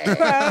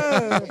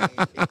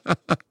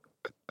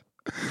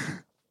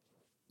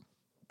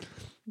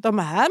 De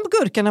här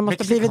gurkorna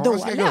måste blivit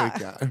dåliga.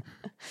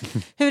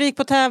 Hur det gick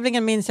på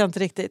tävlingen minns jag inte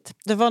riktigt.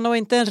 Det var nog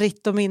inte en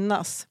ritt att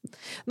minnas.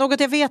 Något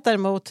jag vet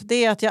däremot,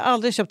 det är att jag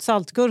aldrig köpt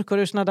saltgurkor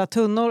ur såna där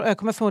tunnor och jag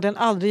kommer förmodligen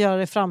aldrig göra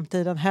det i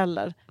framtiden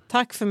heller.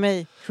 Tack för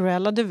mig,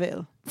 Cruella de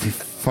Vil. Fy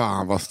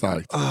fan vad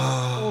starkt.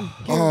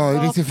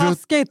 Riktigt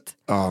taskigt.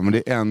 Ja, men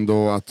det är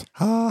ändå att...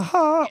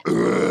 Ja.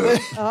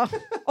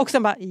 Och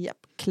sen bara,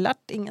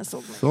 klart ingen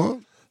såg mig.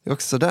 Så. Det är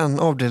också den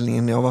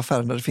avdelningen jag var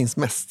affären där det finns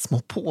mest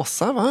små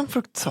påsar, va?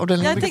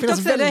 Fruktavdelningen. Jag det tänkte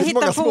finns också väldigt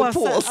många små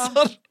påsar.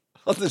 påsar.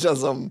 Att det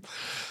känns som...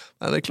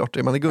 Ja, det är klart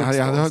det, man är guldstad.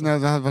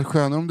 Det hade varit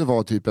skönare om det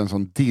var typ en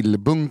sån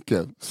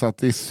dillbunke. Så att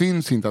det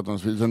syns inte att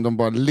de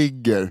bara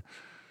ligger.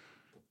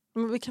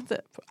 Men vi kan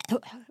inte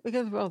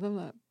prata om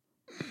det.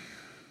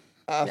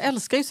 Jag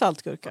älskar ju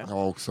saltgurka.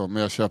 Ja också,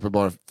 men jag köper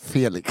bara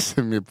Felix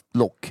med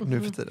lock.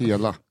 Nu för tiden.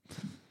 Hela.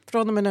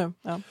 Från och med nu,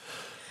 ja.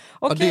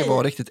 Ja, det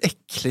var riktigt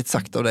äckligt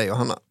sagt av dig,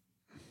 Johanna.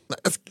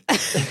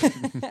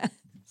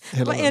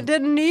 Vad är det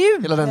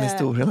nu? Hela den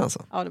historien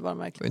alltså. Ja, det var Det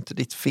var märkligt. inte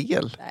ditt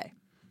fel.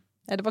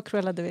 Nej, det var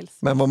Cruella de Vils.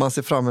 Men vad man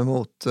ser fram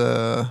emot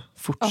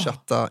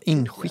fortsatta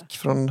inskick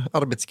från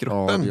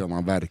arbetsgruppen. Ja, det gör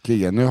man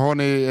verkligen. Nu har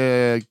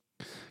ni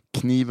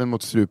kniven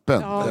mot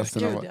strupen. Ja,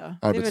 resten gud av ja.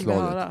 Det vill vi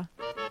arbetslaget. höra.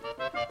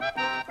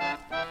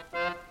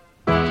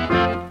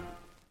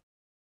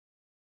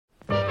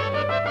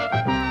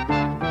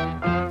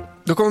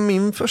 Då kommer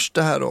min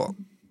första här då.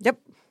 Japp.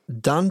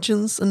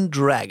 Dungeons and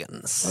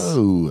Dragons.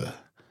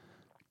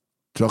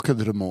 Drakar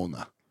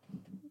Dromona.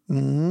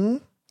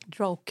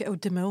 Drakar och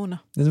demoner.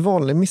 Det är ett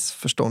vanligt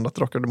missförstånd att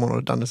Drakar och Demoner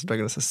och Dungeons and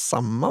Dragons är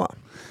samma, va?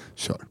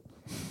 Kör.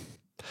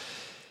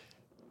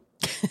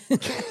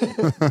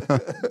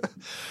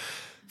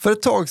 För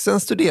ett tag sedan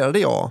studerade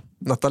jag,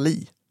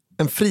 Nathalie,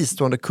 en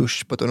fristående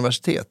kurs på ett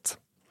universitet.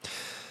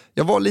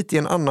 Jag var lite i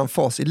en annan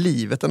fas i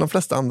livet än de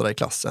flesta andra i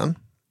klassen.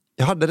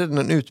 Jag hade redan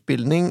en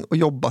utbildning och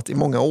jobbat i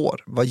många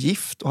år, var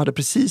gift och hade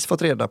precis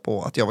fått reda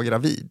på att jag var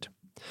gravid.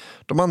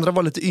 De andra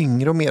var lite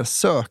yngre och mer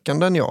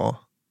sökande än jag.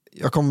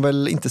 Jag kom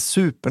väl inte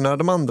supernära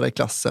de andra i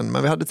klassen,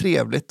 men vi hade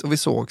trevligt och vi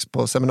sågs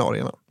på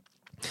seminarierna.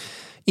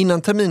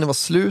 Innan terminen var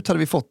slut hade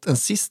vi fått en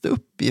sista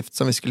uppgift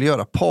som vi skulle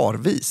göra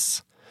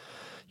parvis.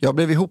 Jag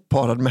blev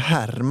ihopparad med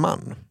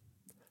Herman.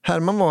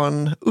 Herman var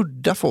en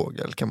udda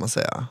fågel, kan man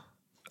säga.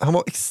 Han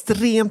var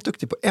extremt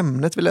duktig på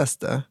ämnet vi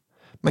läste,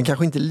 men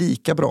kanske inte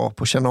lika bra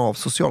på att känna av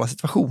sociala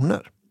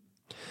situationer.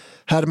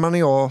 Herman och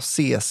jag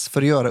ses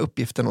för att göra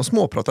uppgiften och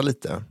småprata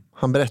lite.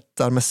 Han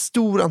berättar med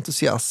stor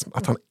entusiasm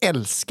att han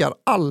älskar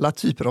alla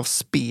typer av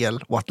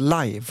spel och att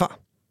lajva.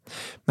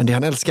 Men det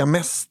han älskar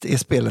mest är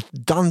spelet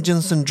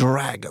Dungeons and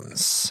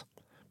Dragons.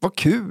 Vad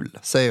kul,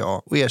 säger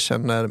jag och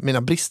erkänner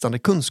mina bristande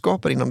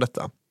kunskaper inom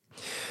detta.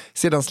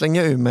 Sedan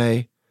slänger jag ur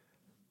mig: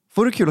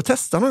 får du kul att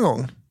testa någon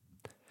gång?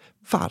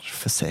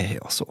 Varför säger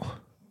jag så?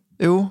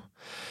 Jo,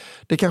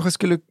 det kanske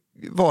skulle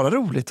vara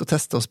roligt att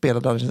testa och spela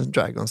Dungeons and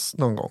Dragons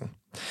någon gång.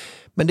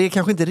 Men det är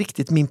kanske inte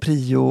riktigt min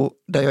prio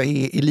där jag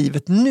är i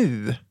livet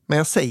nu, men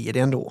jag säger det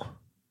ändå.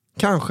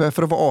 Kanske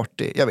för att vara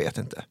artig, jag vet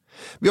inte.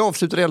 Vi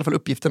avslutar i alla fall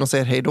uppgiften och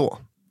säger hej då.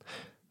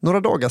 Några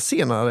dagar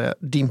senare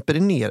dimper det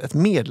ner ett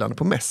meddelande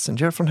på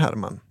Messenger från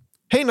Herman.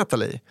 Hej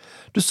Nathalie,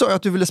 du sa ju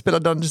att du ville spela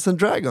Dungeons and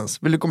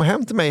Dragons. Vill du komma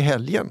hem till mig i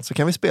helgen så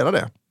kan vi spela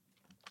det.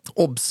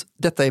 Obs,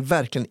 detta är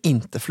verkligen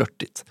inte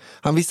flörtigt.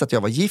 Han visste att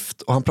jag var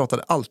gift och han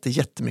pratade alltid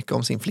jättemycket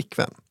om sin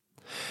flickvän.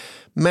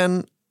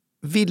 Men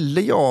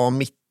ville jag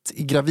mitt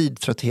i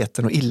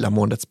gravidtröttheten och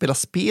illamåendet spela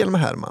spel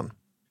med Herman?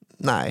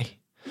 Nej.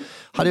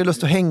 Hade jag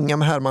lust att hänga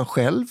med Herman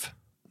själv?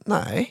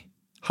 Nej.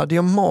 Hade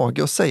jag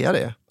mage att säga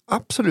det?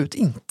 Absolut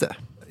inte.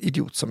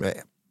 Idiot som jag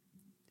är.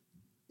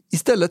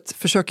 Istället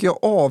försöker jag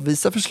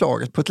avvisa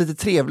förslaget på ett lite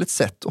trevligt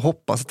sätt och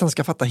hoppas att han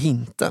ska fatta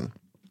hinten.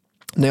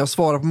 När jag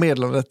svarar på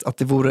meddelandet att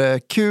det vore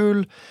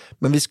kul,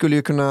 men vi skulle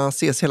ju kunna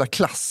ses hela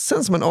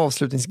klassen som en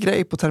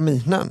avslutningsgrej på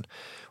terminen.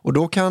 Och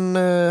då kan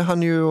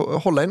han ju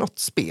hålla i något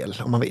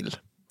spel om han vill.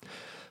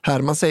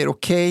 Herman säger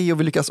okej och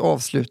vi lyckas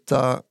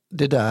avsluta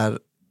det där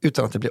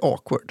utan att det blir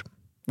awkward.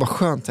 Vad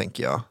skönt,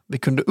 tänker jag. Vi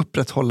kunde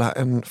upprätthålla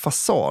en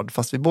fasad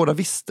fast vi båda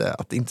visste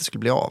att det inte skulle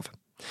bli av.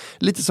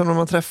 Lite som när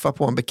man träffar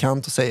på en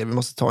bekant och säger vi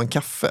måste ta en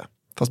kaffe.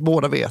 Fast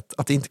båda vet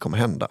att det inte kommer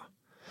hända.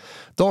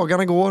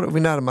 Dagarna går och vi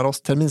närmar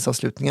oss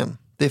terminsavslutningen.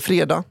 Det är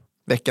fredag,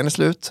 veckan är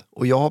slut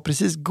och jag har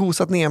precis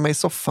gosat ner mig i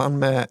soffan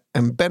med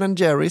en Ben &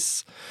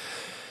 Jerry's.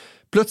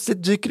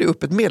 Plötsligt dyker det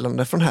upp ett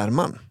meddelande från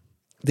Herman.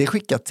 Det är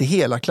skickat till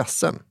hela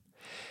klassen.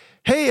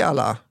 Hej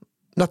alla!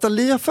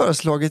 Nathalie har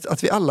föreslagit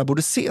att vi alla borde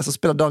ses och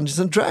spela Dungeons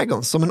and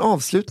Dragons som en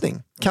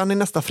avslutning. Kan ni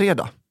nästa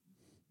fredag?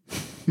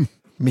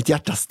 Mitt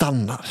hjärta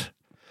stannar.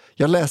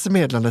 Jag läser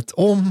meddelandet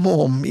om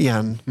och om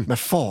igen med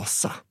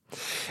fasa.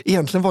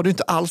 Egentligen var det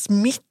inte alls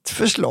mitt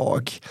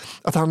förslag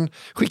att han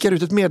skickar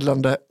ut ett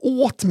meddelande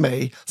åt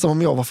mig som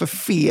om jag var för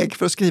feg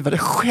för att skriva det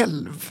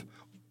själv.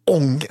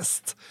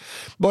 Ångest.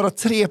 Bara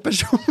 3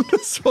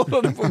 personer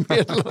svarade på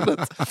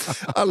meddelandet.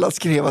 Alla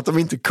skrev att de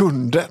inte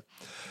kunde.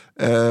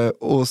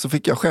 Och så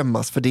fick jag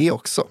skämmas för det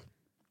också.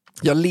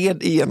 Jag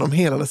led igenom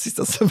hela det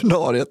sista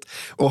seminariet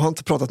och har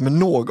inte pratat med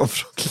någon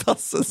från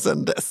klassen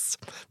sedan dess.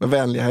 Med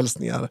vänliga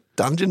hälsningar.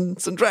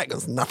 Dungeons and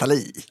Dragons,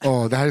 Nathalie.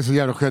 Det här är så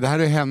jävla skönt. Det här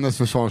är hennes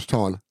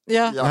försvarstal.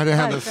 Ja, det här är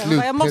hennes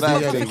slut. Jag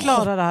måste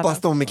förklara det här.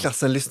 Hoppas de i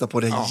klassen lyssnar på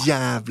den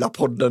jävla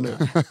podden nu.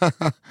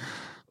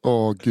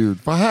 Gud,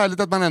 vad härligt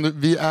att man ändå,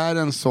 vi är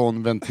en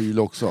sån ventil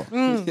också.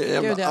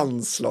 Jävla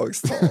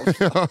anslagstal.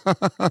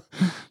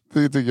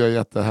 Det tycker jag är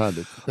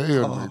jättehärligt. Det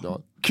gör mig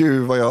glad.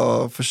 Gud vad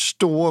jag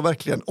förstår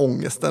verkligen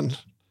ångesten.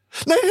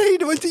 Nej,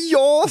 det var inte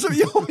jag som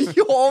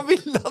jag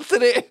ville inte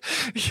det.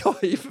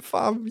 Jag är för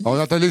fan... Ja,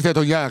 Nathalie säger att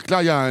hon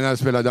jäkla gärna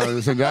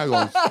spelar sen där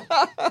gång.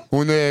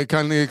 Hon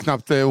kan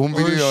knappt, hon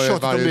vill ju göra det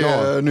varje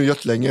dag. Nu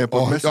jättelänge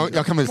på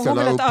jag kan väl Hon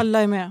ställa vill upp. att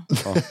alla är med.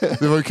 Ja.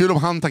 Det var ju kul om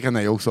han tackar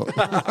nej också.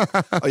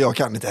 Ja, jag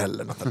kan inte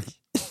heller, Nathalie.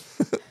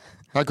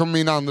 Här kommer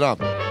min andra.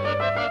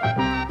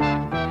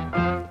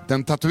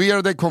 Den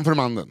tatuerade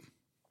konfirmanden.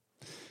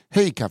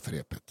 Hej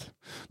kafferepet.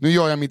 Nu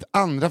gör jag mitt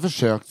andra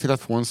försök till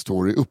att få en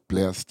story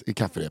uppläst i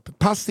kafferepet.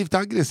 Passivt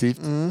aggressivt.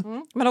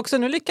 Men också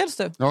nu lyckades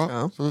du.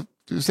 Ja. Så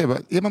du ser bara,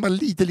 är man bara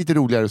lite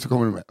roligare så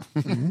kommer du med.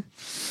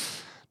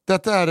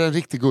 Detta är en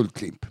riktig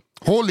guldklimp.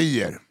 Håll i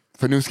er,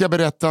 för nu ska jag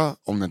berätta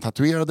om den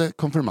tatuerade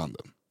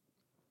konfirmanden.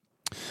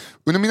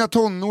 Under mina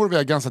tonår var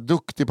jag ganska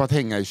duktig på att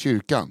hänga i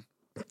kyrkan.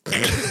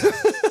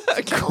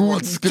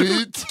 Coolt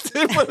skryt.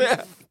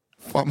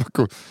 Fan vad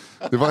coolt.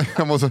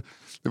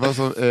 Det var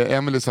så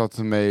Emily sa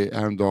till mig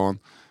häromdagen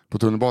på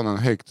tunnelbanan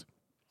högt: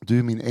 du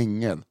är min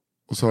ängel.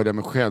 Och så hörde jag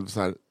mig själv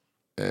så här,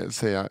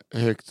 säga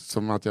högt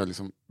som att jag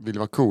liksom ville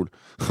vara cool.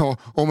 Ja,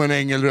 om en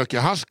ängel röker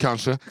hasch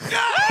kanske.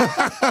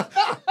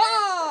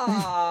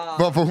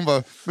 Varför hon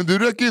bara, men du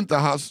röker ju inte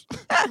hasch.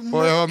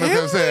 Och jag hör mig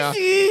själv säga,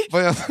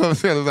 vad jag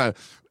säger så här,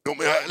 jo,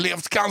 men jag har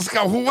levt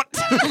ganska hårt.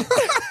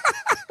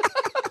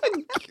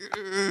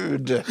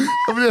 Gud.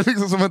 Jag blev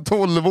liksom som en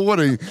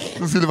 12-åring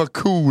som skulle vara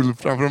cool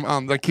framför de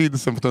andra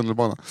kidsen på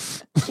tunnelbanan.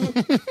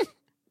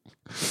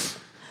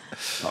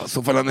 Ja,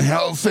 så fall en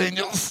Hells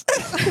Angels.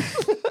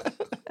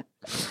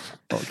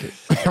 Okej,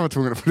 jag var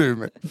tvungen att få ur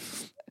mig.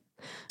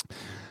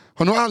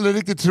 Har nog aldrig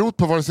riktigt trott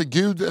på vare sig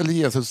Gud eller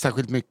Jesus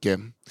särskilt mycket.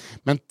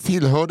 Men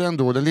tillhörde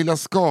ändå den lilla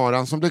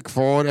skaran som blev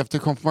kvar efter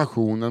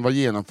konfirmationen var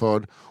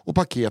genomförd och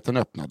paketen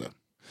öppnade.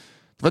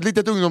 Det var ett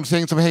litet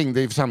ungdomsgäng som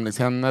hängde i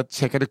församlingshemmet,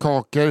 käkade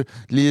kakor,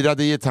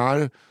 lirade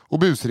gitarr och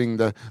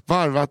busringde,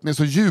 varvat med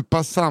så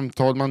djupa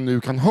samtal man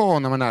nu kan ha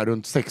när man är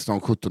runt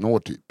 16-17 år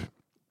typ.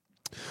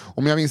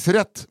 Om jag minns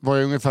rätt var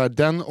jag ungefär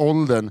den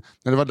åldern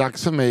när det var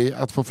dags för mig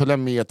att få följa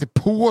med till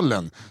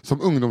Polen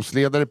som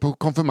ungdomsledare på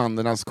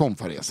konfirmandernas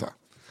konfaresa.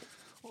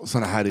 Och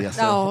såna här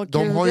resor. Ja,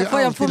 de gud, har ju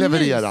alltid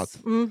levererat.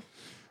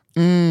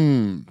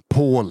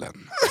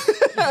 Polen.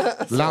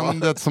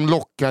 Landet som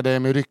lockade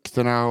med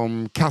ryktena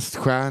om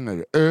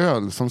kaststjärnor,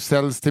 öl som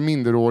säljs till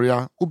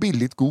minderåriga och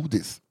billigt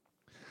godis.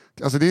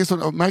 Alltså det är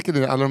så, märker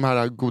du alla de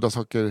här goda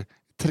saker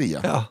 3?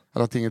 Ja.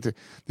 Alla ting är 3.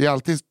 Det är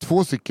alltid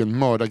 2 stycken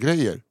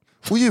mördargrejer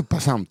och djupa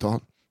samtal.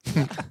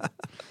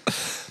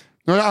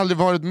 Nu har jag aldrig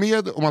varit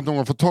med om att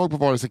någon får tag på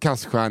vare sig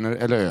kaststjärnor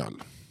eller öl.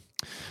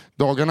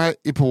 Dagarna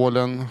i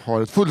Polen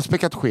har ett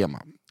fullspäckat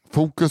schema.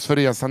 Fokus för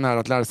resan är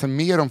att lära sig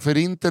mer om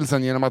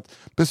förintelsen genom att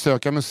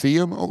besöka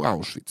museum och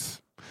Auschwitz.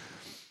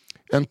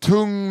 En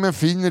tung men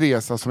fin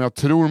resa som jag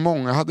tror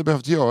många hade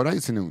behövt göra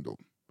i sin ungdom.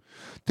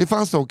 Det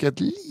fanns dock ett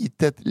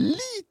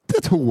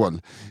litet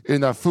hål i det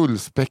där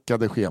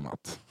fullspäckade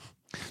schemat.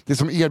 Det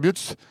som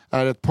erbjuds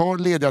är ett par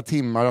lediga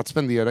timmar att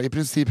spendera i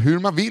princip hur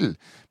man vill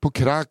på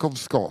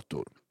Krakows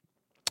gator.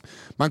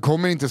 Man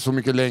kommer inte så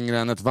mycket längre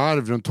än ett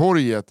varv runt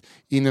torget,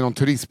 in i någon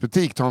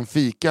turistbutik, ta en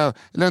fika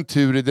eller en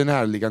tur i det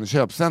närliggande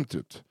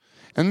köpcentret.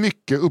 En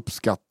mycket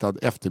uppskattad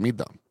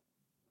eftermiddag.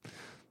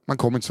 Man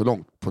kommer inte så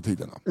långt på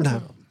tiderna.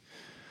 Nej.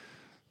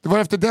 Det var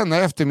efter denna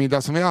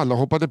eftermiddag som vi alla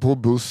hoppade på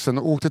bussen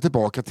och åkte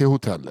tillbaka till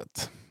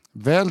hotellet.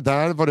 Väl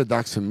där var det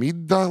dags för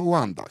middag och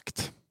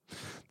andakt.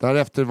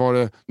 Därefter var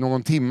det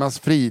någon timmas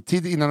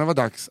fritid innan det var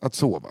dags att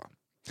sova.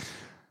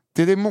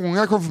 Det är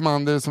många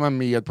konfirmander som är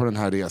med på den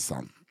här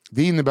resan.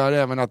 Det innebär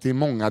även att det är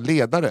många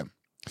ledare.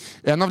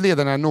 En av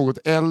ledarna är något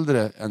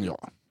äldre än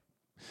jag.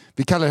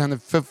 Vi kallar henne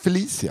för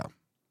Felicia.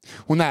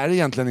 Hon är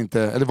egentligen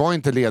inte, eller var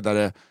inte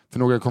ledare för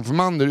några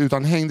konfirmander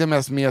utan hängde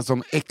mest med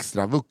som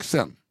extra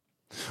vuxen.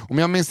 Om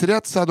jag minns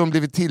rätt så hade hon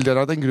blivit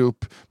tilldelad en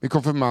grupp med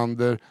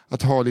konfirmander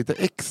att ha lite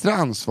extra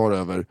ansvar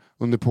över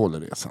under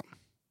Polenresan.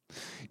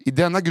 I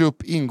denna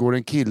grupp ingår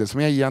en kille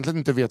som jag egentligen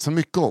inte vet så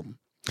mycket om.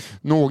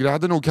 Några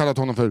hade nog kallat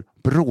honom för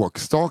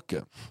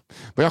bråkstake.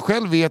 Vad jag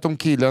själv vet om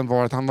killen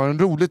var att han var en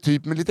rolig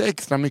typ med lite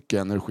extra mycket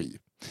energi.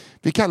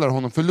 Vi kallar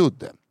honom för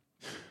Ludde.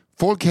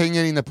 Folk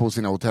hänger inne på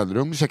sina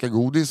hotellrum, käkar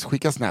godis,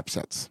 skickar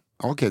snapchats.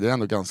 Okej, det är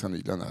ändå ganska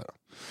nyligen det här.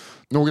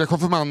 Några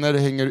konfirmander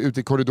hänger ute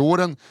i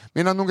korridoren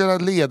medan några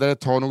ledare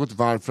tar något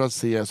varv för att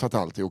se så att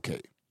allt är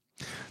okej.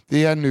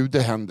 Det är nu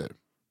det händer.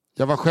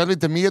 Jag var själv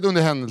inte med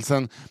under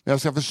händelsen, men jag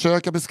ska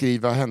försöka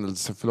beskriva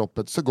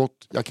händelseförloppet så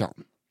gott jag kan.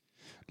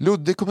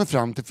 Ludde kommer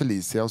fram till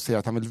Felicia och säger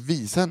att han vill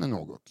visa henne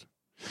något.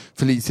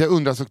 Felicia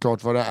undrar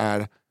såklart vad det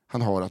är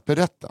han har att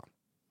berätta.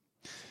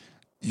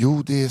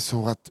 Jo, det är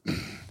så att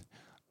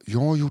jag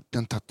har gjort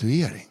en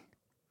tatuering,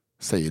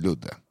 säger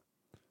Ludde.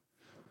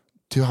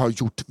 Du har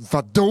gjort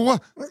vadå?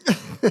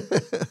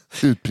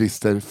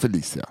 Utbrister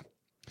Felicia.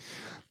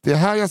 Det är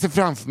här jag ser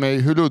framför mig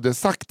hur Ludde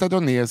sakta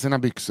drar ner sina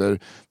byxor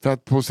för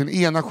att på sin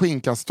ena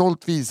skinka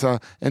stolt visa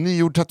en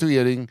nygjord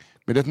tatuering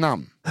med ett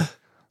namn.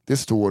 Det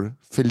står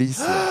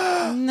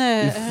Felicia.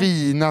 Nej. I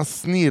fina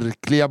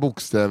snirkliga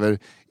bokstäver,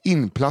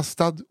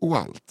 inplastad och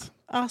allt.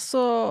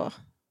 Alltså...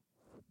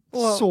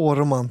 Så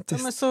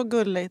romantiskt. Men så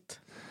gulligt.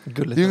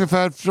 Det är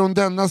ungefär från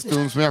denna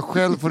stund som jag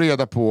själv får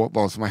reda på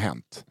vad som har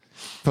hänt.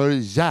 För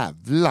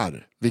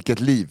jävlar vilket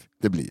liv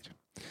det blir.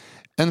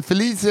 En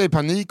Felicia i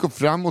panik och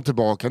fram och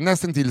tillbaka,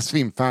 nästan till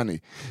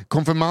svimfärdig.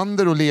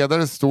 Konfirmander och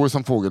ledare står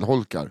som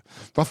fågelholkar.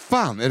 Vad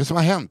fan är det som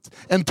har hänt?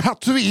 En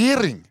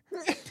tatuering!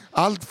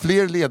 Allt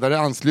fler ledare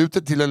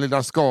ansluter till den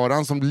lilla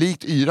skaran som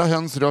likt yra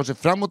höns rör sig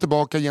fram och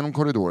tillbaka genom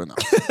korridorerna.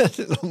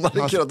 Man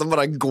tycker att de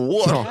bara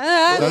går. Ja,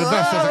 det är det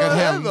värsta som kan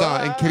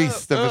hända en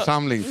kristen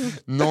församling.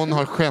 Någon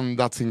har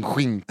skändat sin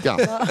skinka.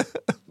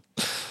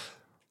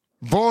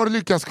 Var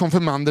lyckas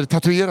konfirmander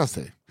tatuera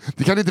sig?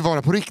 Det kan inte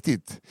vara på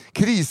riktigt.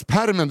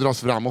 Krispärmen dras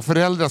fram och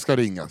föräldrar ska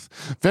ringas.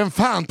 Vem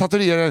fan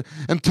tatuerar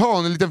en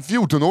tanig liten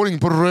 14-åring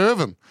på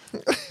röven?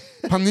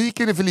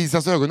 Paniken i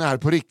Felicias ögon är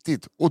på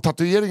riktigt. Och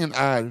tatueringen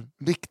är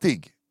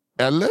riktig.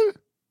 Eller?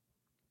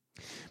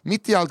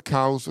 Mitt i allt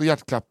kaos och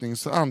hjärtklappning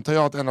så antar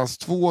jag att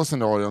endast 2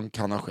 scenarion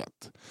kan ha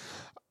skett.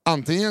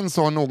 Antingen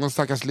så har någon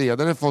stackars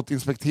ledare fått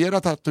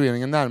inspektera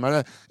tatueringen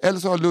närmare, eller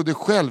så har Ludde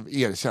själv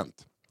erkänt.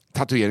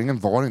 Tatueringen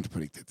var inte på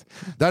riktigt.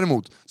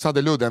 Däremot så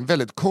hade Ludde en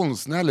väldigt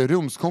konstnärlig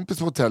rumskompis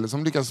på hotellet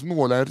som lyckats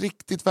måla en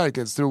riktigt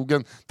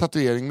verklighetstrogen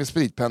tatuering med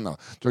spritpenna,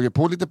 dragit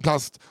på lite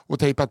plast och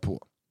tejpat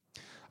på.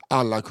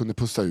 Alla kunde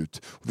pusta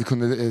ut och vi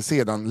kunde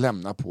sedan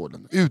lämna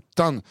Polen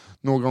utan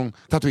någon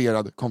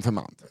tatuerad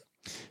konfirmand.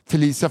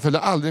 Felicia följde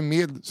aldrig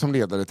med som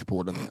ledare till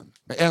Polen igen.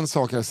 Men en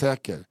sak är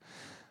säker.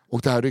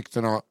 Och det här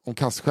ryktena om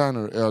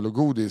kaststjärnor, öl och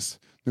godis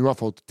nu har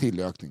fått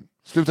tillökning.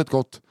 Slutet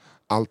gott,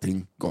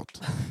 allting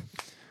gott.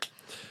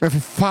 Men för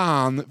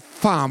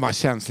fan vad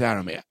känsliga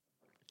de är.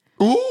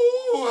 Ja.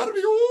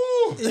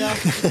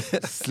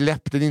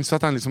 Släpp det, är inte så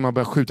att han liksom har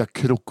börjat skjuta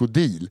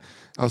krokodil.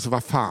 Alltså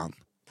vad fan.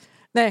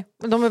 Nej,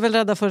 de är väl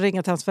rädda för att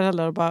ringa till hans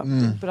föräldrar och bara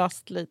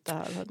brast lite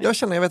här.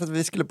 Jag vet att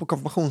vi skulle på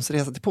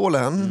konfirmationsresa till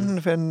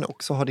Polen. För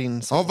också har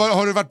din son. Ja,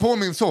 har du varit på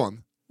min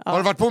son? Ja. Har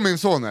du varit på min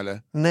son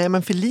eller? Nej,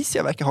 men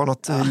Felicia verkar ha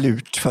något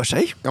lurt för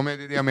sig. Ja, men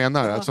det är det jag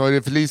menar. Alltså är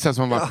det Felicia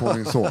som har varit på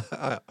min son.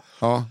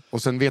 Ja,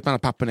 och sen vet man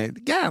att pappan är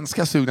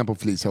ganska sugna på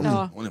Felicia.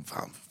 Ja.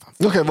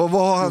 Okej, vad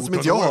har han som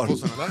inte jag har?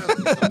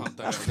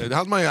 Det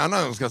hade man gärna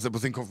önskat sig på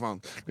sin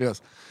konfirmand.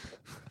 Yes.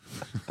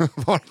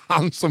 Var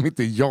han som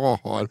inte jag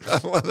har.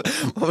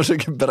 Man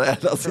försöker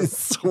bräda sin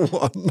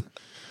son.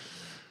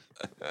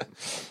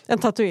 En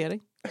tatuering.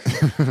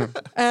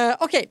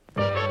 Okej.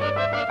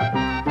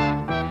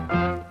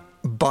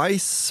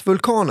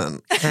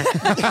 Bajsvulkanen.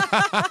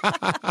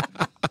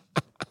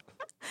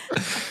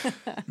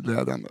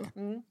 Glädjande.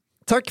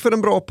 Tack för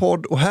en bra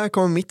podd och här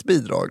kommer mitt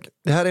bidrag.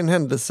 Det här är en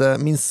händelse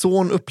min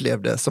son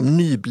upplevde som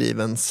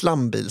nybliven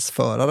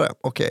slambilsförare.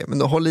 Okej, men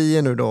då håll i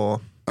er nu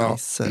då. Ja.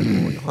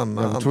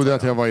 Jag trodde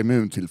att jag var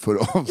immun till förra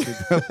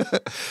avsnittet.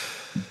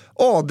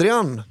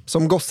 Adrian,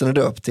 som gossen är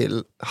döpt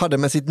till, hade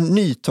med sitt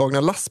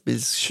nytagna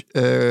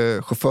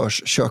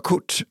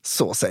lastbilschaufförskörkort.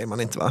 Så säger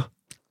man inte, va?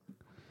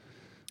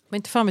 Men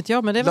inte fan vet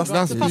jag, men det är väl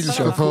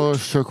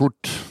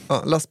lastbilschaufförskörkort.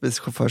 Ja,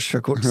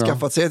 lastbilschaufförskörkort.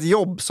 Skaffat sig ett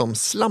jobb som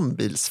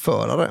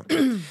slambilsförare.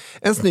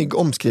 En snygg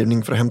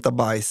omskrivning för att hämta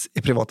bajs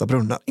i privata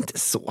brunnar. Inte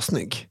så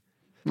snygg.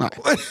 Nej.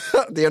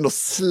 Det är ändå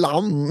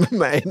slam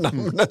med i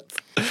namnet.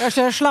 Jag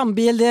kör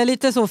slambil, det är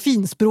lite så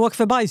finspråk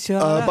för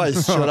bajskörare.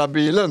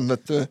 Bajskörarbilen,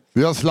 vet du.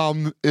 Vi har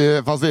slam,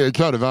 fast det är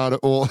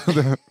korvar och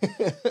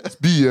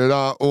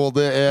spyra och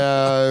det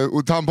är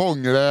och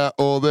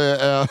tamponger och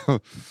det är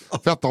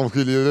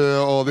fettavskiljare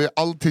och det är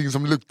allting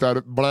som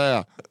luktar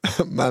blä.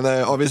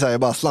 Men vi säger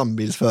bara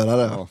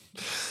slambilsförare. Ja.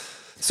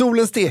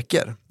 Solen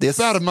steker. Det är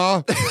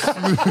sperma.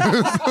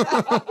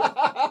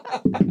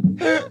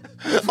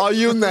 Ja,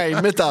 you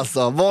name it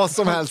alltså. Vad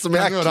som helst som är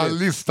äckligt. Göra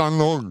listan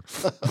lång.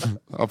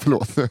 Ja,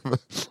 förlåt.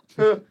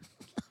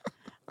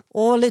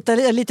 Och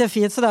lite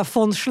fint sådär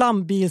från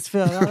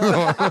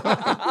slambilsförare.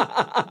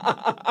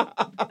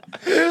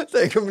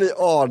 Det kan bli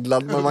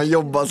adlad när man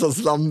jobbar som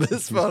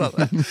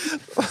slambilsförare.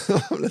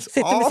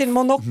 Sitter med sin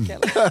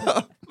monokel.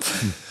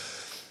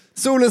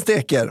 Solen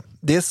steker.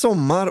 Det är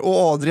sommar och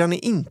Adrian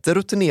är inte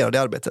rutinerad i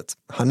arbetet.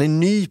 Han är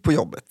ny på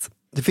jobbet.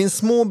 Det finns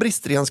små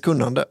brister i hans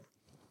kunnande.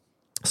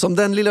 Som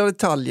den lilla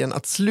detaljen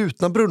att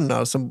slutna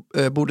brunnar som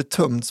borde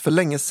tömts för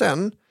länge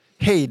sedan,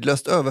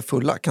 hejdlöst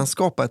överfulla, kan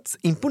skapa ett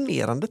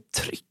imponerande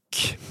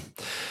tryck.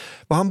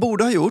 Vad han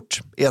borde ha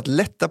gjort är att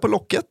lätta på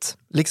locket,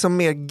 liksom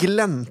mer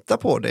glänta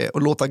på det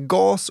och låta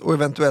gas och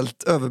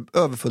eventuellt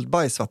överfullt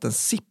bajsvatten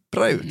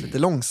sippra ut lite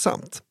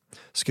långsamt.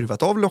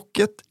 Skruvat av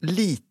locket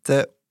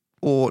lite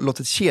och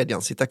låtit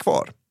kedjan sitta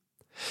kvar.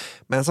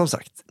 Men som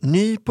sagt,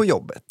 ny på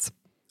jobbet.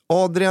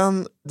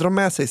 Adrian drar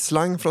med sig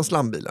slang från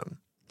slambilen.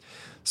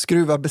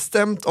 Skruvar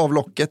bestämt av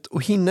locket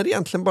och hinner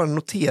egentligen bara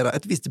notera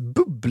ett visst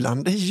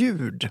bubblande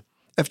ljud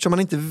Eftersom man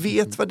inte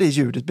vet vad det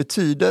ljudet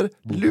betyder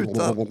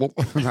lutar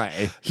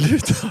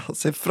han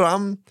sig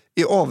fram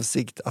i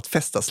avsikt att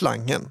fästa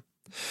slangen.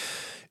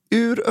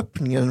 Ur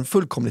öppningen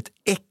fullkomligt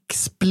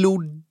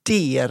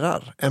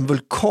exploderar en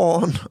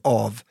vulkan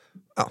av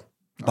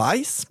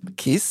bajs,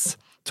 kiss,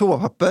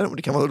 toapapper och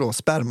det kan vara då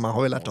sperma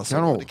har vi lärt oss.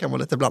 Det kan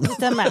vara lite blandat.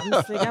 Lite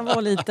mens, det kan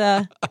vara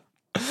lite...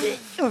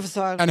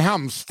 En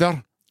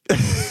hamster.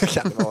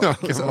 kan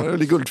vara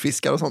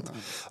guldfiskar och sånt.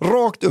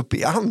 Rakt upp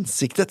i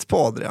ansiktet på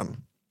Adrian.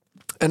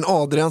 En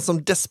Adrian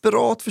som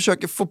desperat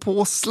försöker få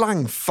på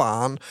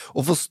slangfan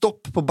och få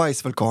stopp på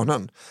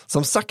bajsvulkanen.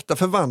 Som sakta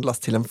förvandlas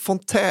till en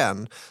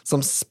fontän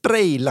som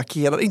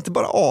spraylackerar inte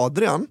bara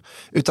Adrian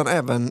utan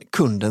även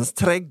kundens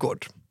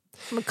trädgård.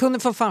 Man kunde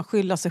få fan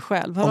skylla sig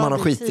själv. Om man har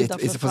skitit på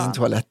sin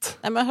toalett.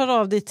 Nej, men hör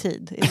av dig i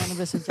tid innan det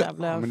blir så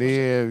jävla... Men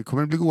det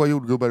kommer bli goda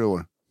jordgubbar i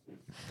år.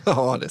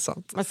 Ja, det är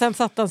sant. Men sen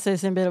satt han sig i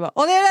sin bil och bara,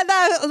 och det är det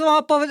där de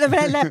har på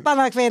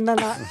läpparna,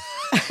 kvinnorna.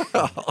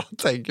 Ja,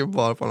 tänker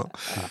bara på dem.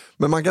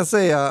 Men man kan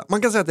säga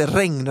att det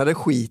regnade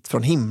skit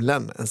från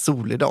himlen en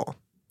solig dag.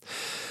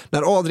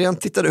 När Adrian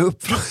tittade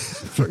upp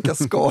från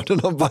kaskaden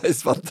av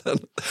bajsvatten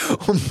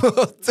och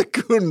mötte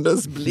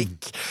kundens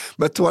blick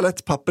med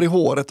toalettpapper i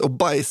håret och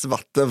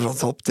bajsvatten från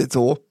topp till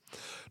tå,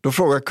 då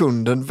frågar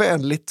kunden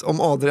vänligt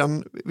om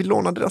Adrian vill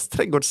låna deras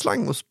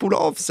trädgårdsslang och spola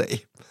av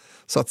sig.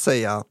 Så att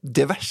säga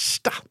det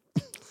värsta.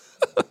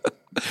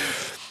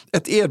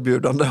 Ett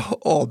erbjudande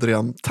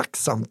Adrian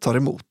tacksamt tar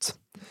emot.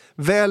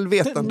 Väl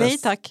vetandes... Nej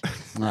tack.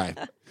 Nej,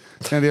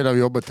 det är en del av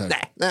jobbet här.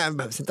 Nej, det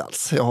behövs inte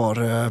alls. Jag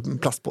har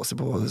plastpåse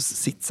på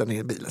sitsen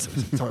i bilen så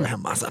tar jag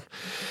hemma sen.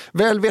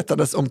 Väl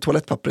vetandes om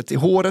toalettpappret i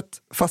håret,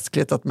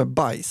 fastkletat med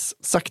bajs,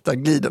 sakta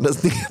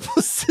glidandes ner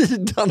på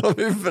sidan av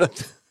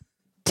huvudet.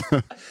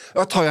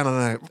 Jag tar gärna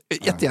den här,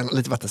 jättegärna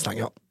lite vattenslang,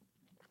 ja.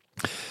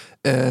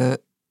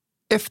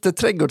 Efter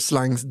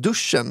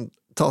trädgårdslangsduschen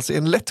tar sig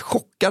en lätt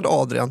chockad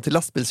Adrian till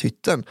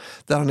lastbilshytten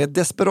där han i ett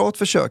desperat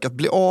försök att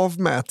bli av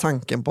med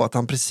tanken på att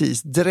han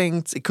precis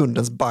dränkts i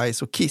kundens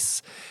bajs och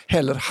kiss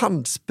häller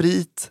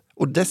handsprit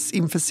och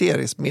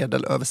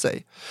desinficeringsmedel över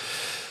sig.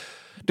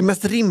 Det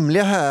mest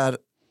rimliga här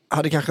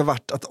hade kanske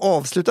varit att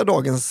avsluta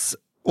dagens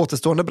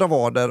återstående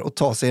bravader och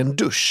ta sig en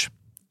dusch.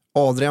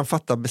 Adrian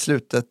fattar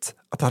beslutet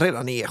att han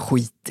redan är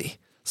skitig,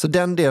 så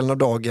den delen av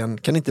dagen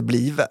kan inte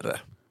bli värre.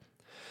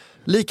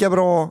 Lika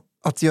bra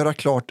att göra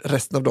klart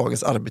resten av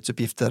dagens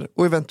arbetsuppgifter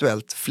och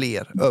eventuellt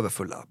fler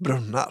överfulla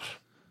brunnar.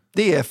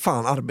 Det är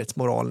fan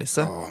arbetsmoral,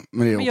 Nisse. Ja,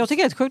 men jag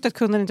tycker det är sjukt att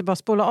kunden inte bara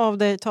spolar av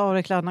dig, ta av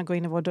dig kläderna och gå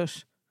in i vår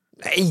dusch.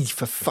 Nej,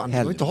 för fan. Du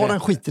vill inte ha den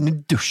skiten i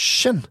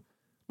duschen.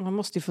 Man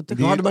måste ju få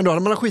Då hade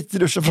man skit i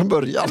duschen från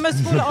början. Ja,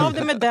 men spola av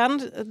det med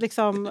den,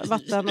 liksom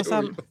vatten och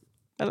sen...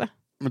 Eller?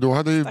 Men då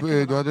hade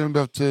du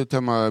behövt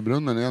tömma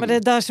brunnen igen. Men det är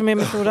där som är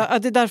min stora...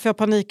 Det är därför jag har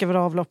panik över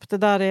avlopp. Det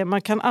där är,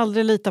 man kan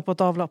aldrig lita på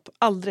ett avlopp.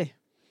 Aldrig.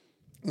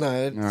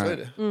 Nej. Så är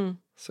det. Mm.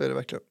 Så är det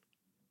verkligen.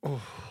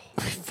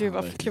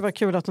 Gud vad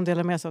kul att hon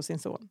delar med sig av sin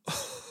son.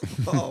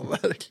 Ja,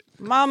 verkligen.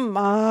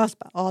 Mamma,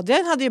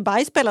 Adrian hade ju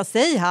bajspellat,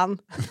 säg han.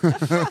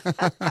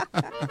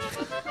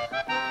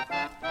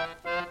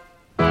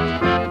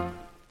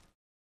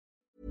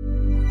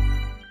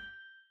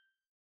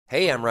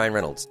 Hey, I'm Ryan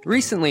Reynolds.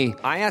 Recently,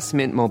 I asked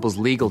Mint Mobile's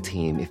legal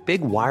team if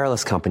big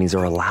wireless companies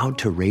are allowed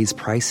to raise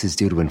prices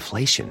due to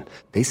inflation.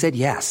 They said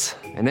yes.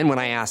 And then when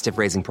I asked if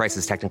raising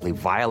prices technically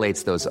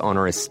violates those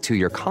onerous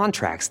two-year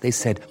contracts, they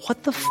said,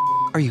 what the f***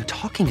 are you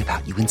talking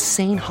about, you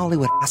insane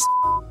Hollywood ass?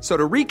 So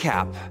to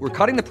recap, we're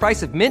cutting the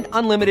price of Mint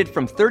Unlimited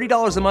from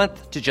 $30 a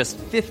month to just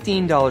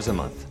 $15 a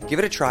month. Give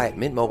it a try at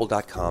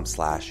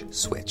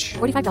mintmobile.com/switch.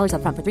 $45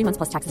 up front for 3 months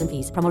plus taxes and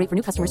fees. Promo rate for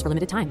new customers for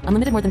limited time.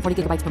 Unlimited more than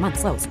 40 gigabytes per month.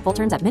 Slows full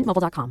terms at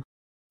mintmobile.com.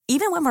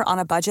 Even when we're on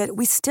a budget,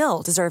 we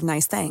still deserve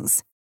nice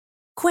things.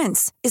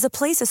 Quince is a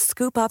place to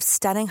scoop up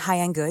stunning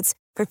high-end goods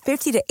for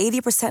 50 to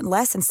 80%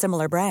 less than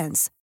similar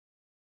brands.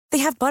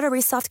 They have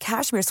buttery soft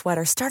cashmere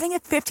sweaters starting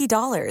at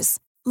 $50,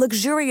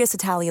 luxurious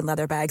Italian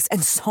leather bags,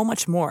 and so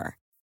much more.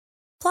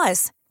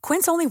 Plus,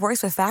 Quince only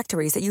works with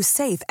factories that use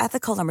safe,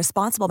 ethical, and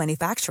responsible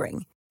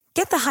manufacturing.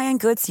 Get the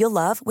high-end goods you'll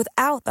love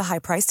without the high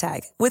price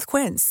tag with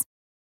Quince.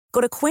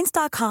 Go to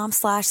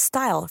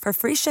quince.com/style for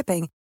free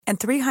shipping and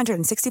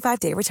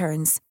 365-day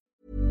returns.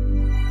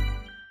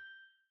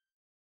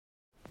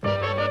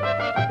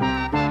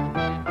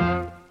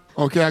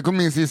 Okej, här kommer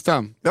min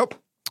sista. Ja.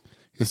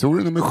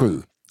 Historia nummer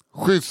 7.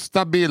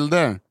 Schyssta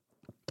bilder.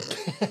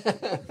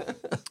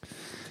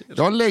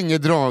 Jag har länge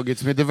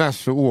dragits med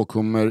diverse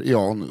åkommor i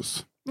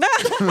anus.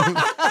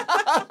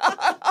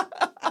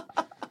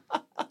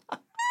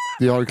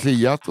 Det har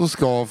kliat och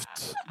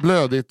skavt,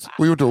 blödigt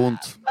och gjort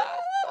ont.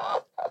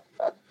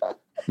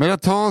 Men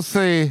att ta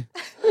sig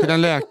till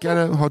en läkare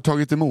har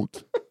tagit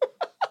emot.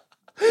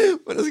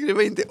 Men att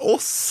skriva in till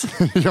oss.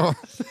 Ja.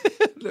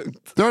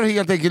 Det har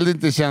helt enkelt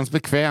inte känts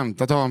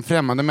bekvämt att ha en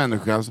främmande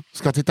människa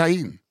ska titta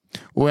in.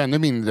 Och ännu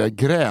mindre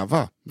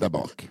gräva där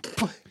bak.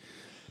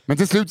 Men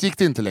till slut gick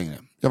det inte längre.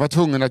 Jag var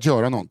tvungen att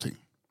göra någonting.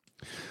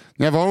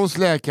 När jag var hos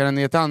läkaren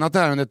i ett annat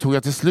ärende tog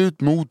jag till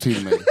slut mod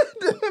till mig.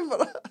 Det är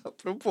bara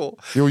apropå.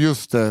 Jo,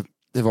 just det.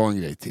 det var en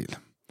grej till,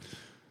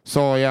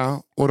 sa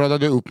jag och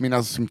radade upp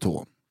mina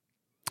symptom.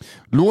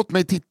 Låt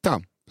mig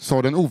titta,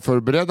 sa den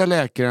oförberedda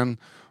läkaren,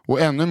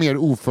 och ännu mer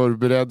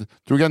oförberedd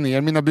drog jag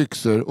ner mina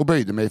byxor och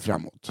böjde mig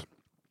framåt.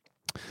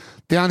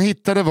 Det han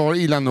hittade var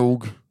illa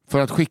nog för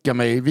att skicka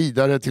mig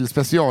vidare till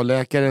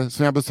specialläkare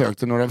som jag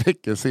besökte några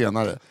veckor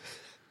senare.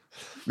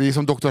 Det är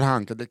som Dr.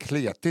 Hanka, det är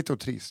kletigt och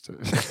trist.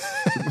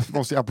 Du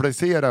måste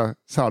applicera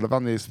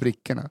salvan i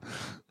sprickorna.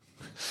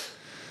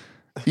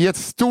 I ett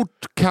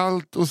stort,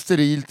 kallt och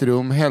sterilt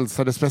rum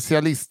hälsade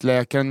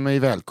specialistläkaren mig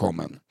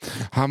välkommen.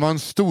 Han var en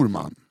stor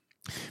man.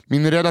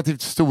 Min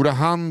relativt stora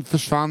hand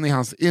försvann i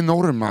hans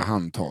enorma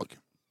handtag.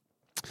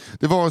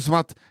 Det var som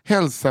att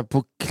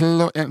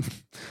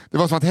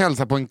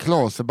hälsa på en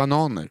klase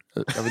bananer.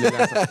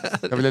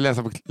 Jag ville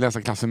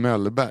läsa Klasse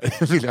Möllberg.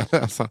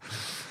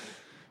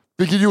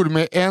 Vilket gjorde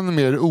mig än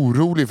mer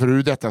orolig för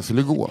hur detta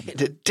skulle gå. Är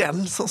det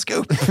den som ska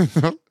upp?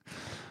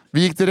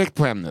 Vi gick direkt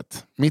på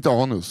ämnet. Mitt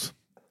anus.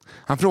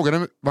 Han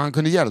frågade vad han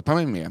kunde hjälpa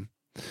mig med.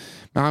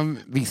 Men han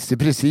visste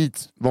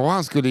precis vad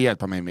han skulle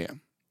hjälpa mig med.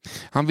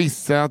 Han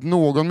visste att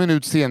någon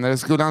minut senare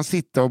skulle han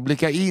sitta och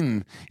blicka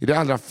in i det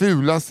allra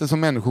fulaste som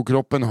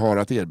människokroppen har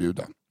att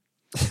erbjuda.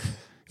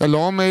 Jag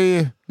la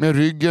mig med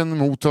ryggen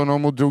mot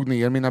honom och drog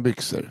ner mina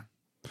byxor.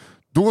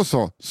 Då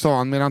sa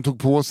han medan han tog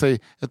på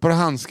sig ett par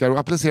handskar och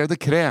applicerade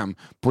kräm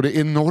på det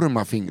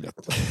enorma fingret.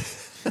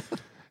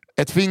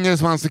 Ett finger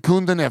som han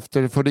sekunden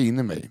efter förde in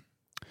i mig.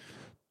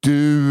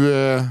 Du,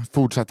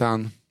 fortsatte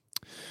han,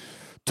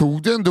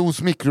 tog du en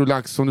dos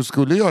mikrolax som du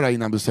skulle göra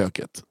innan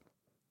besöket?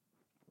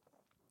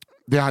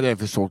 Det hade jag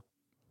förstås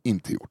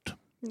inte gjort.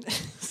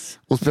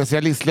 Och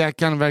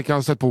specialistläkaren verkar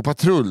ha sett på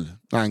patrull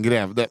när han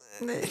grävde.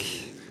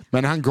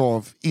 Men han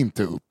gav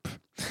inte upp.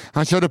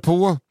 Han körde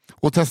på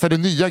och testade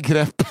nya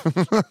grepp.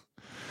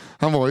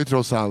 Han var ju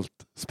trots allt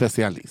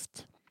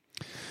specialist.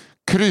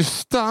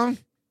 Krysta,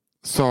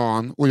 sa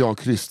han, och jag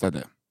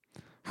krystade.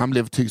 Han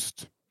blev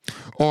tyst.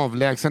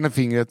 Avlägsnade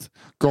fingret,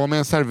 gav mig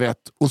en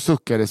servett och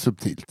suckade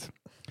subtilt.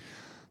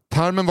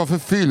 Tarmen var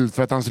förfylld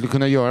för att han skulle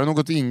kunna göra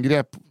något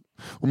ingrepp,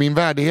 och min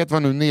värdighet var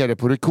nu nere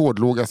på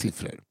rekordlåga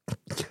siffror.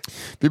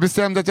 Vi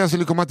bestämde att jag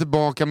skulle komma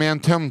tillbaka med en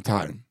tömd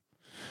tarm.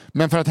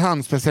 Men för att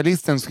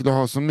handspecialisten skulle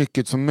ha så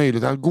mycket som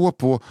möjligt att gå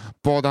på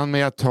bad han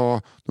mig att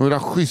ta några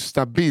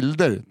schyssta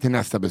bilder till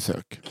nästa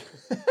besök.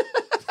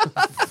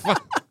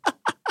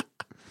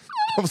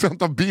 Vad ska han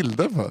ta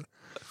bilder för?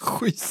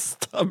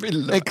 Schyssta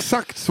bilder.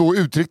 Exakt så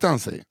uttryckte han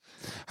sig.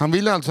 Han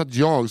ville alltså att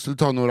jag skulle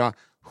ta några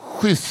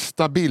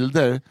schyssta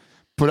bilder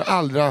på det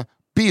allra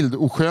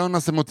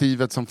bildoskönaste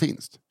motivet som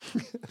finns.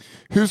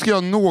 Hur ska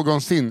jag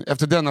någonsin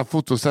efter denna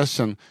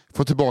fotosession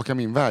få tillbaka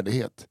min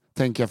värdighet?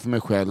 Tänker jag för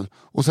mig själv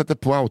och sätter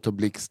på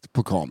autoblixt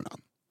på kameran.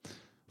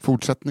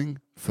 Fortsättning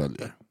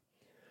följer.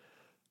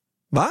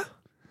 Va?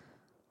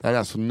 Det här är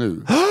alltså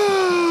nu.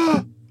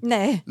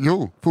 Nej.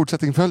 Jo,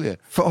 fortsättning följer.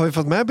 Har vi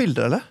fått med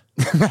bilder eller?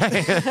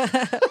 Nej.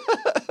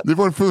 Det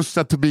var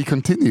första to be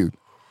continued.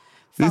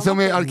 Det är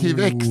som i Arkiv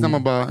X när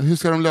man bara, hur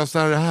ska de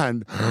lösa det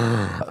här?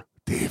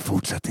 Det är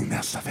fortsättning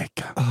nästa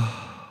vecka.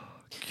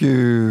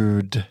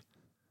 Gud.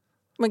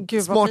 Men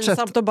gud vad Smart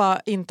pinsamt sätt. att bara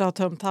inte ha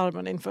tömt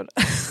tarmen inför.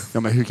 Ja,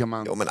 men hur kan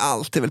man... Ja, men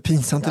allt är väl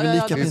pinsamt. Det är väl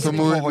lika Det är, pinsamt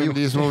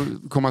det är som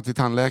att komma till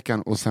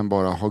tandläkaren och sen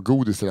bara ha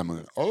godis i den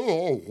munnen.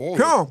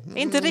 Ja.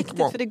 Inte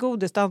riktigt, för det är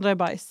godis, det andra är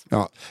bajs.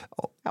 Ja.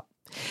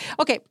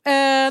 Okej,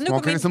 nu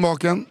Smaken kommer är som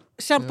baken.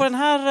 känn på den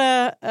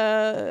här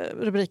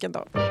rubriken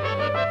då.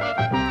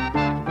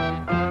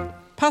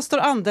 Pastor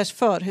Anders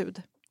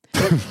förhud.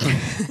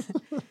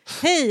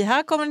 Hej,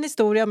 här kommer en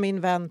historia om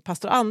min vän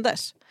Pastor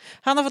Anders.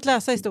 Han har fått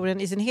läsa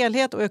historien i sin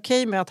helhet och är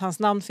okej med att hans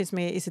namn finns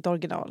med i sitt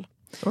original.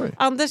 Oj.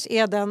 Anders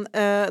är den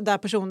där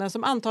personen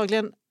som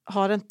antagligen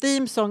har en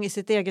themesång i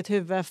sitt eget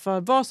huvud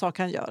för vad sak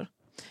han gör.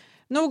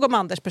 Nog om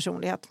Anders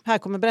personlighet. Här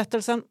kommer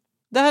berättelsen.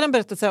 Det här är en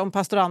berättelse om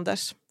Pastor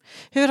Anders.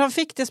 Hur han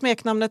fick det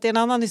smeknamnet är en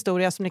annan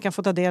historia som ni kan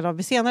få ta del av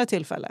vid senare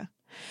tillfälle.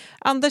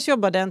 Anders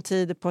jobbade en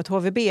tid på ett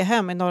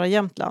HVB-hem i norra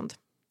Jämtland.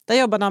 Där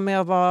jobbade han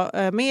med att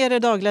vara med i det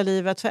dagliga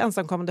livet för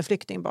ensamkommande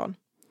flyktingbarn.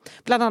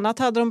 Bland annat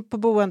hade de på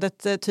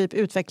boendet typ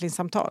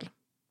utvecklingssamtal.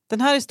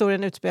 Den här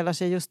historien utspelar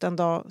sig just den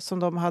dag som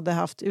de hade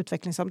haft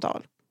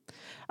utvecklingssamtal.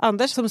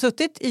 Anders, som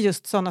suttit i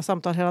just sådana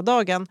samtal hela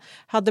dagen,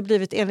 hade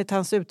blivit enligt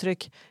hans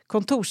uttryck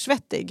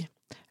kontorssvettig.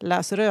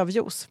 Läs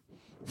rövjos.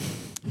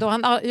 Då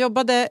han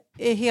jobbade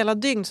i hela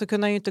dygn så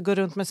kunde han ju inte gå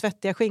runt med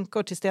svettiga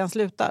skinkor tills det han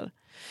slutar.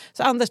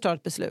 Så Anders tar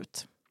ett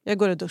beslut. Jag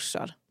går och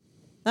duschar.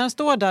 När han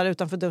står där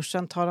utanför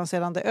duschen tar han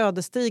sedan det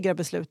ödesdigra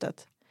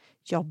beslutet.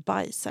 Jag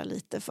bajsar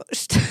lite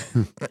först.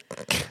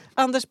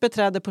 Anders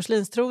beträder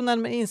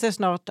porslinstronen men inser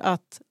snart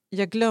att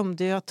jag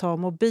glömde ju att ta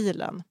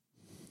mobilen.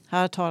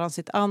 Här tar han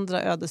sitt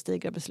andra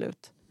ödesdigra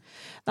beslut.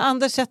 När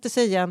Anders sätter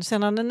sig igen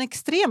känner han en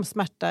extrem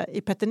smärta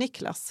i Petter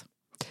Niklas.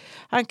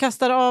 Han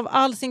kastar av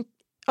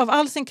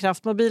all sin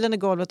kraft mobilen i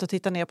golvet och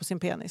tittar ner på sin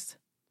penis.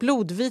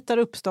 Blodvit har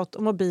uppstått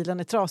och mobilen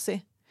är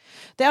trasig.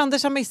 Det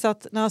Anders har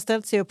missat när han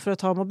ställt sig upp för att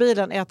ta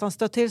mobilen är att han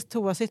stött till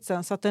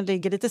toasitsen så att den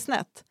ligger lite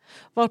snett.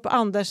 Varpå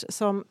Anders,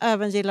 som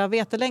även gillar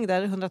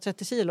vetelängder,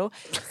 130 kilo,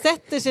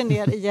 sätter sig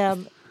ner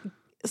igen,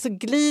 så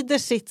glider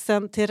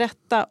sitsen till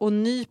rätta och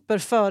nyper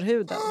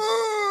förhuden.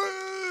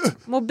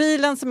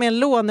 Mobilen, som är en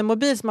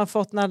lånemobil som han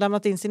fått när han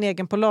lämnat in sin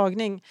egen på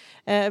lagning,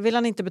 vill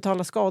han inte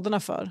betala skadorna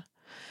för.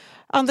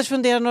 Anders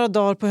funderar några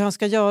dagar på hur han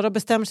ska göra och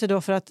bestämmer sig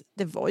då för att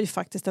det var ju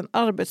faktiskt en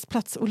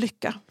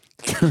arbetsplatsolycka.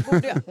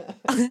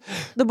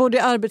 Då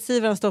borde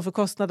arbetsgivaren stå för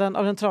kostnaden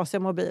av den trasiga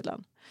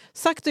mobilen.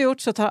 Sagt och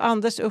gjort så tar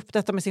Anders upp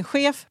detta med sin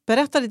chef,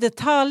 berättar i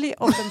detalj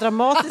om den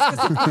dramatiska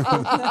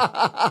situationen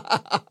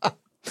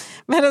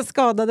med den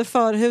skadade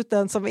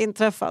förhuden som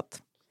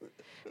inträffat.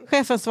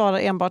 Chefen svarar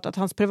enbart att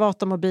hans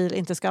privata mobil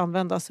inte ska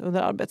användas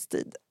under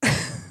arbetstid.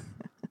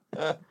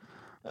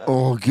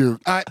 Gud.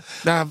 Nej,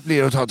 det här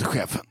blir att ta till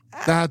chefen.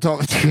 Det här tar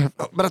vi till chefen.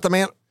 Berätta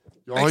mer.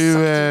 Jag har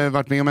ju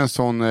varit med om en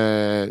sån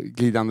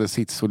glidande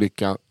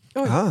sitsolycka.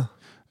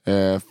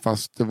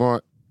 Fast det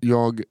var,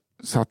 jag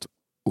satt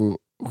och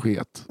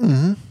sket.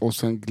 Och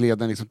sen gled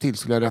den liksom till,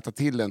 skulle jag rätta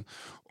till den.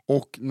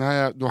 Och när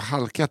jag då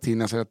halkade till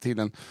när jag rättade till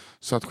den,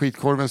 så att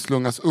skitkorven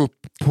slungas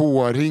upp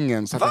på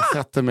ringen så att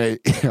den sätter mig.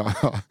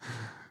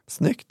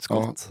 Snyggt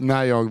skott. Ja,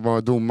 när jag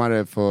var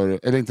domare för,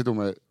 eller inte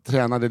domare,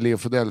 tränade Leo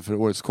Frodell för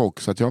Årets kock.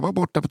 Så att jag var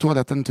borta på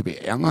toaletten typ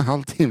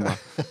 1,5 timme.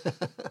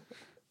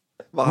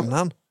 Vann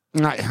han?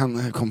 Nej,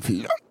 han kom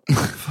 4.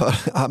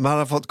 Men han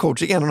har fått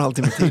coaching 1,5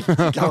 timme till.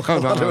 Kanske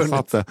han hade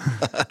vunnit.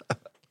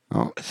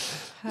 Ja.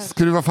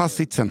 Skruva fast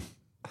sitsen.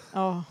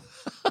 Ja.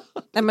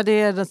 Nej, men det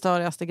är den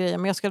större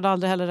grejen. Men jag skulle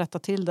aldrig heller rätta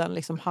till den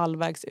liksom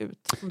halvvägs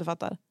ut. Om du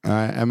fattar.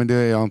 Nej, men det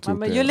är jag inte.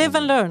 Men you live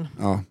and learn.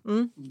 Ja.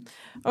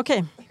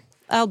 Okej.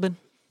 Albin.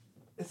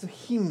 Det är så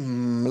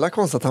himla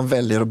konstigt att han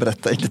väljer att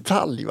berätta i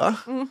detalj, va?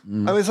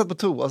 Jag satt på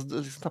toa, så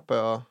liksom tappade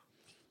jag...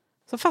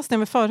 Så fastnade jag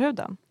med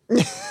förhuden.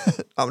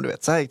 Ja, men du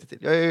vet, så här gick det till.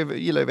 Jag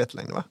gillar ju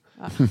vetelängder, va?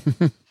 Ja.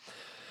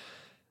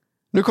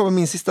 Nu kommer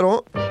min sista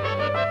då.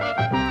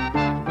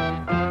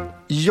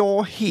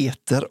 Jag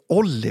heter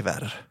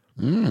Oliver.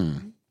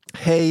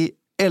 Hej,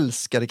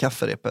 älskade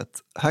kafferepet.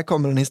 Här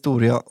kommer en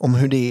historia om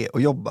hur det är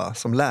att jobba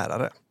som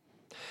lärare.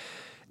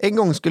 En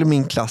gång skulle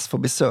min klass få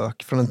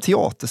besök från en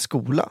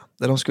teaterskola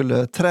där de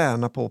skulle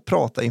träna på att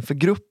prata inför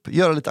grupp,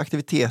 göra lite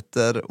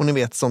aktiviteter och ni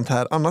vet sånt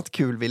här annat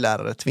kul vi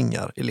lärare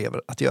tvingar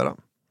elever att göra.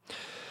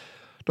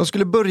 De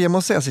skulle börja med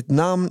att säga sitt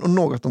namn och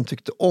något de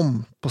tyckte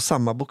om på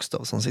samma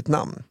bokstav som sitt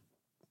namn.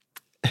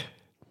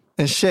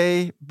 En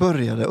tjej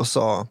började och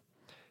sa: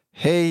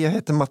 hej, jag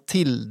heter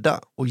Matilda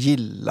och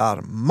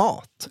gillar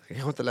mat. Jag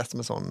kanske inte läst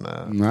med sån...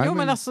 Nej, jo,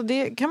 men alltså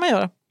det kan man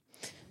göra.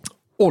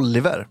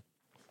 Oliver,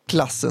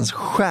 klassens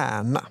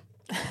stjärna,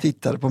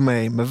 tittar på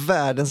mig med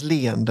världens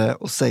leende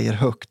och säger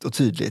högt och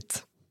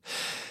tydligt: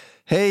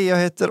 hej, jag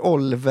heter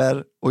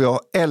Oliver och jag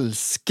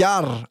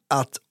älskar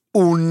att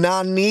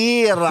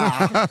onanera.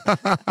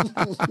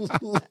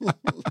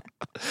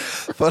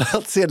 För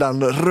att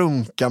sedan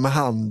runka med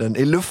handen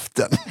i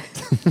luften.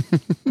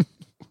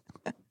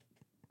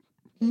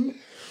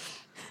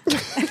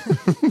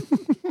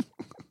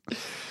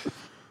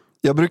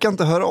 Jag brukar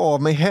inte höra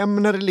av mig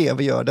hem när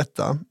elever gör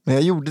detta, men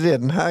jag gjorde det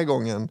den här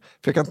gången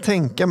för jag kan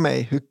tänka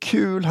mig hur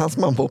kul hans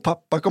mamma och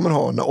pappa kommer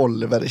ha när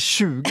Oliver är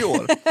 20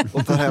 år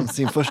och tar hem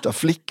sin första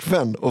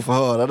flickvän och får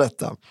höra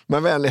detta.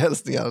 Med vänliga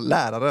hälsningar,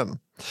 läraren.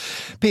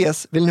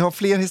 PS, vill ni ha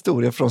fler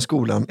historier från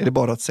skolan är det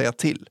bara att säga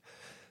till.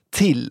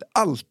 Till,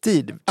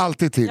 alltid.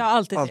 Alltid till.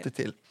 Ja, alltid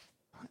till.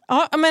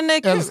 Ja, men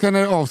älskar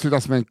när det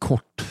avslutas med en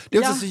kort. Det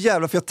är också så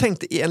jävla, för jag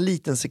tänkte i en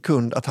liten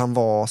sekund att han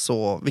var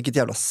så, vilket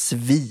jävla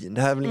svin.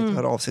 Det här vill inte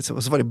höra av sig.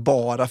 Och så var det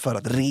bara för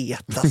att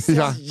retas.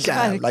 Ja.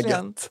 Jävla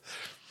gött.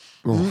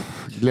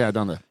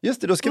 Glädjande.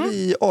 Just det, då ska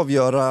vi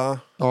avgöra...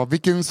 Ja,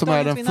 vilken som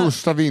är den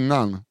första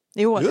vinnaren.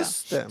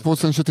 Just det.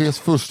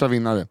 2023s första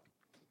vinnare.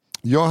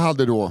 Jag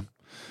hade då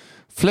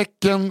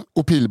fläcken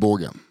och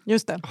pilbågen.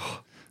 Just det.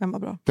 Den var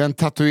bra. Den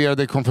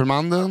tatuerade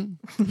konfirmanden.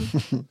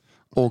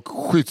 Och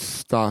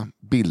schyssta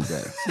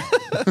bilder.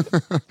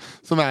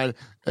 Som är,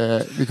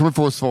 vi kommer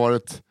få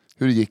svaret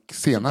hur det gick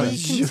senare.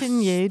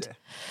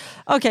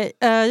 Okej,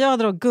 jag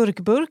hade då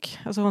gurkburk,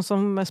 alltså hon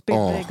som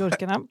spelade i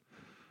gurkorna.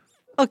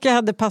 Och jag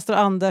hade pastor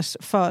Anders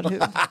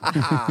förhud.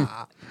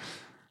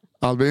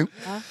 Albin?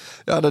 Ja.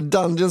 Jag hade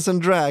Dungeons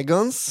and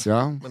Dragons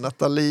med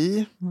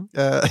Nathalie.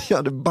 Jag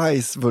hade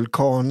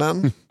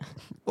Bajsvulkanen.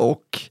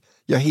 Och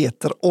jag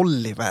heter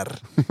Oliver.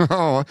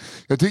 Ja,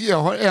 jag tycker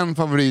jag har en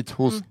favorit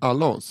hos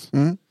alla oss.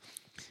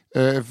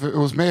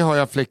 Hos mig har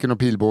jag fläcken och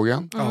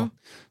pilbågen.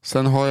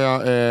 Sen har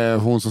jag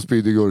hon som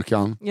spydde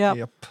gurkan.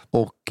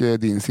 Och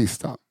din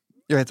sista.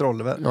 Jag heter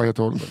Oliver. Jag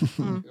heter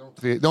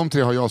Oliver. De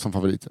tre har jag som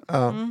favoriter.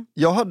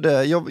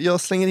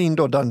 Jag slänger in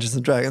då Dungeons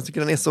and Dragons. Tycker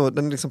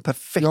den är liksom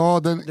perfekt. Ja,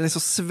 den är så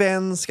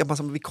svensk att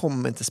vi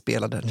kommer inte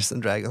spela Dungeons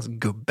and Dragons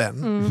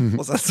gubben.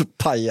 Och sen så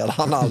pajar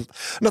han allt.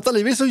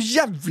 Nathalie vill så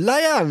jävla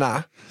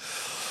gärna.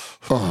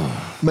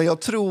 Men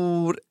jag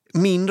tror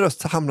min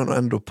röst hamnar nog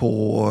ändå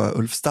på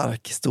Ulf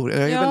Stark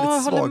historia. Jag är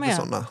väldigt svag för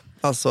sådana.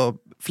 Alltså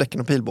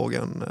Fläcken och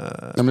pilbågen. Ja,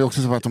 men det är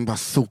också så att de bara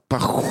sopar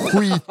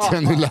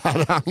skiten i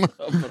läraren.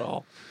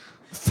 Bra.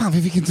 Fan,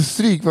 vi fick inte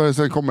stryk för det,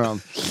 så kommer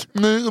han.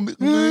 Nu. Att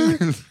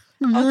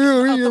de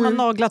har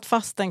naglat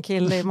fast en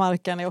kille i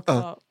marken är också...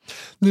 Ja.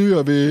 Nu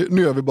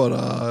gör vi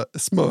bara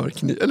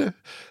smörkniv. Eller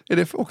är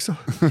det för också?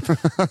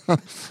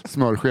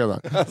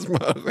 Smörskedar.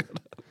 Smörskedar.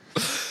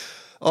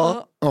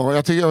 Ja,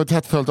 jag tycker jag var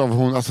tätt följt av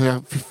hon.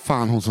 Alltså,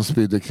 fan hon som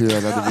spydde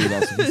krögade bil.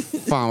 Alltså,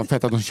 fan vad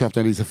fett att de köpte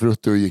en Lisa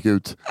Frutti och gick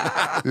ut.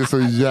 Det är så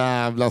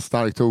jävla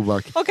stark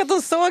tobak. Och att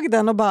de såg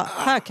den och bara,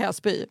 här kan jag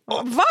spy.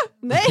 Va?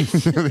 Nej!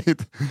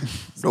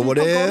 Då var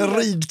det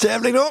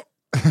ridtävling då.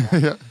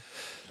 Ja.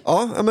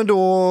 Ja, men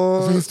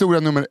då... Så historia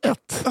nummer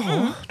 1.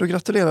 Ja, då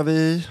gratulerar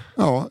vi.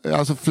 Ja,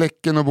 alltså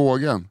fläcken och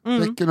bågen.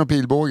 Fläcken och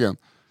pilbågen.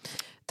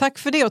 Tack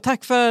för det och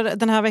tack för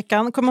den här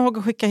veckan. Kom ihåg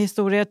att skicka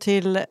historier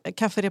till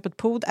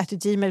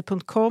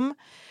kafferepetpod@gmail.com.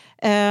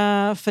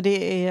 För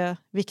det är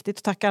viktigt.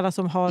 Och tack alla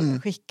som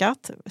har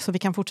skickat så vi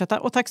kan fortsätta.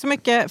 Och tack så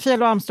mycket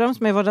Fialo Armström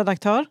som är vår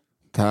redaktör.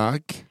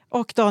 Tack.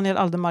 Och Daniel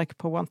Aldermark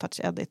på One Touch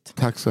Edit.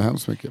 Tack så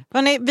hemskt mycket.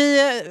 Hörrni,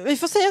 vi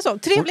får säga så.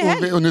 Trevlig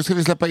helg! Och nu ska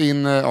vi släppa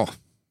in...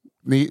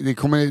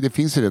 det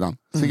finns ju redan.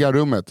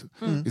 Cigarrummet.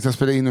 Vi ska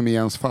spela in med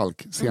Jens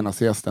Falk,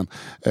 senaste gästen.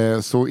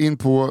 Så in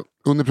på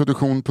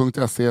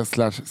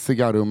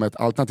underproduktion.se/cigarrummet.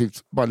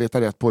 Alternativt bara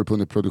leta rätt på det på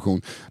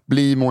underproduktion.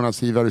 Bli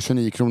månadsgivare,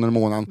 29 kronor i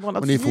månaden.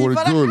 Och ni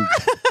får guld.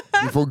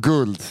 Ni får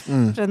guld.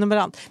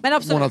 Prenumerant. Men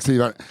absolut.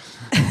 Månadsgivare.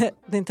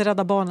 Det är inte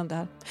Rädda Barnen det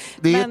här.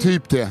 Det är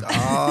typ det.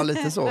 Ja,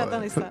 lite så.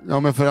 Ja,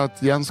 men för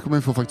att Jens kommer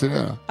ju få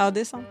fakturera. Ja,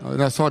 det är sant. Ja,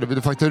 när jag sa det, vill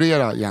du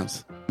fakturera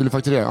Jens? Vill du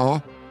fakturera?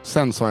 Ja.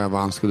 Sen sa jag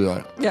vad han skulle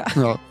göra. Ja.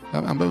 Ja,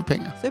 han behöver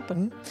pengar.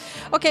 Super.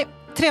 Okej,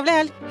 trevlig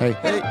helg. Hej.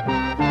 Hej.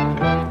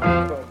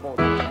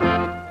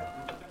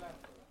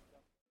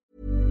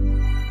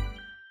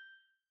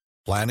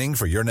 Planning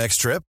for your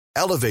next trip?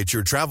 Elevate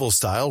your travel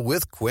style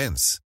with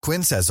Quince.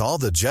 Quince has all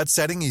the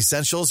jet-setting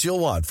essentials you'll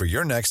want for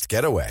your next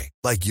getaway,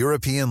 like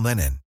European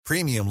linen,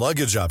 premium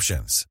luggage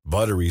options,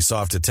 buttery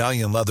soft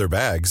Italian leather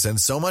bags,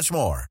 and so much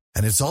more.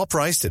 And it's all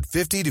priced at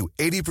 50 to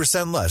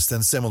 80% less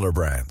than similar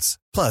brands.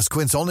 Plus,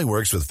 Quince only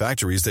works with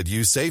factories that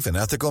use safe and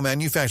ethical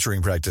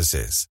manufacturing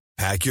practices.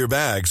 Pack your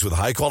bags with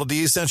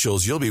high-quality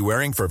essentials you'll be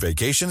wearing for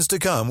vacations to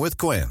come with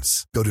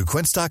Quince. Go to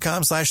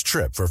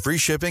quince.com/trip for free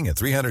shipping and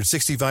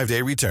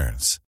 365-day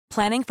returns.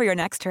 Planning for your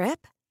next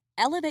trip?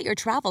 Elevate your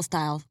travel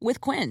style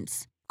with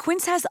Quince.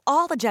 Quince has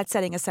all the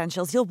jet-setting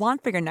essentials you'll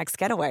want for your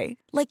next getaway,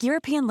 like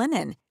European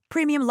linen,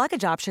 premium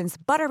luggage options,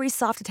 buttery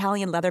soft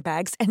Italian leather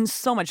bags, and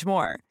so much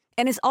more.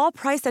 And is all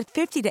priced at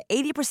 50 to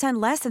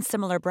 80% less than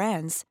similar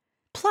brands.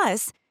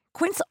 Plus,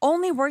 Quince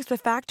only works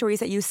with factories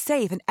that use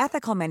safe and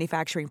ethical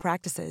manufacturing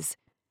practices.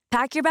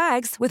 Pack your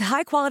bags with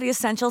high-quality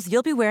essentials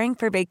you'll be wearing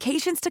for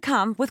vacations to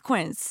come with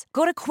Quince.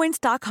 Go to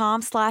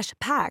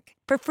quince.com/pack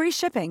for free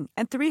shipping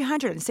and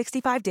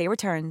 365-day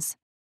returns.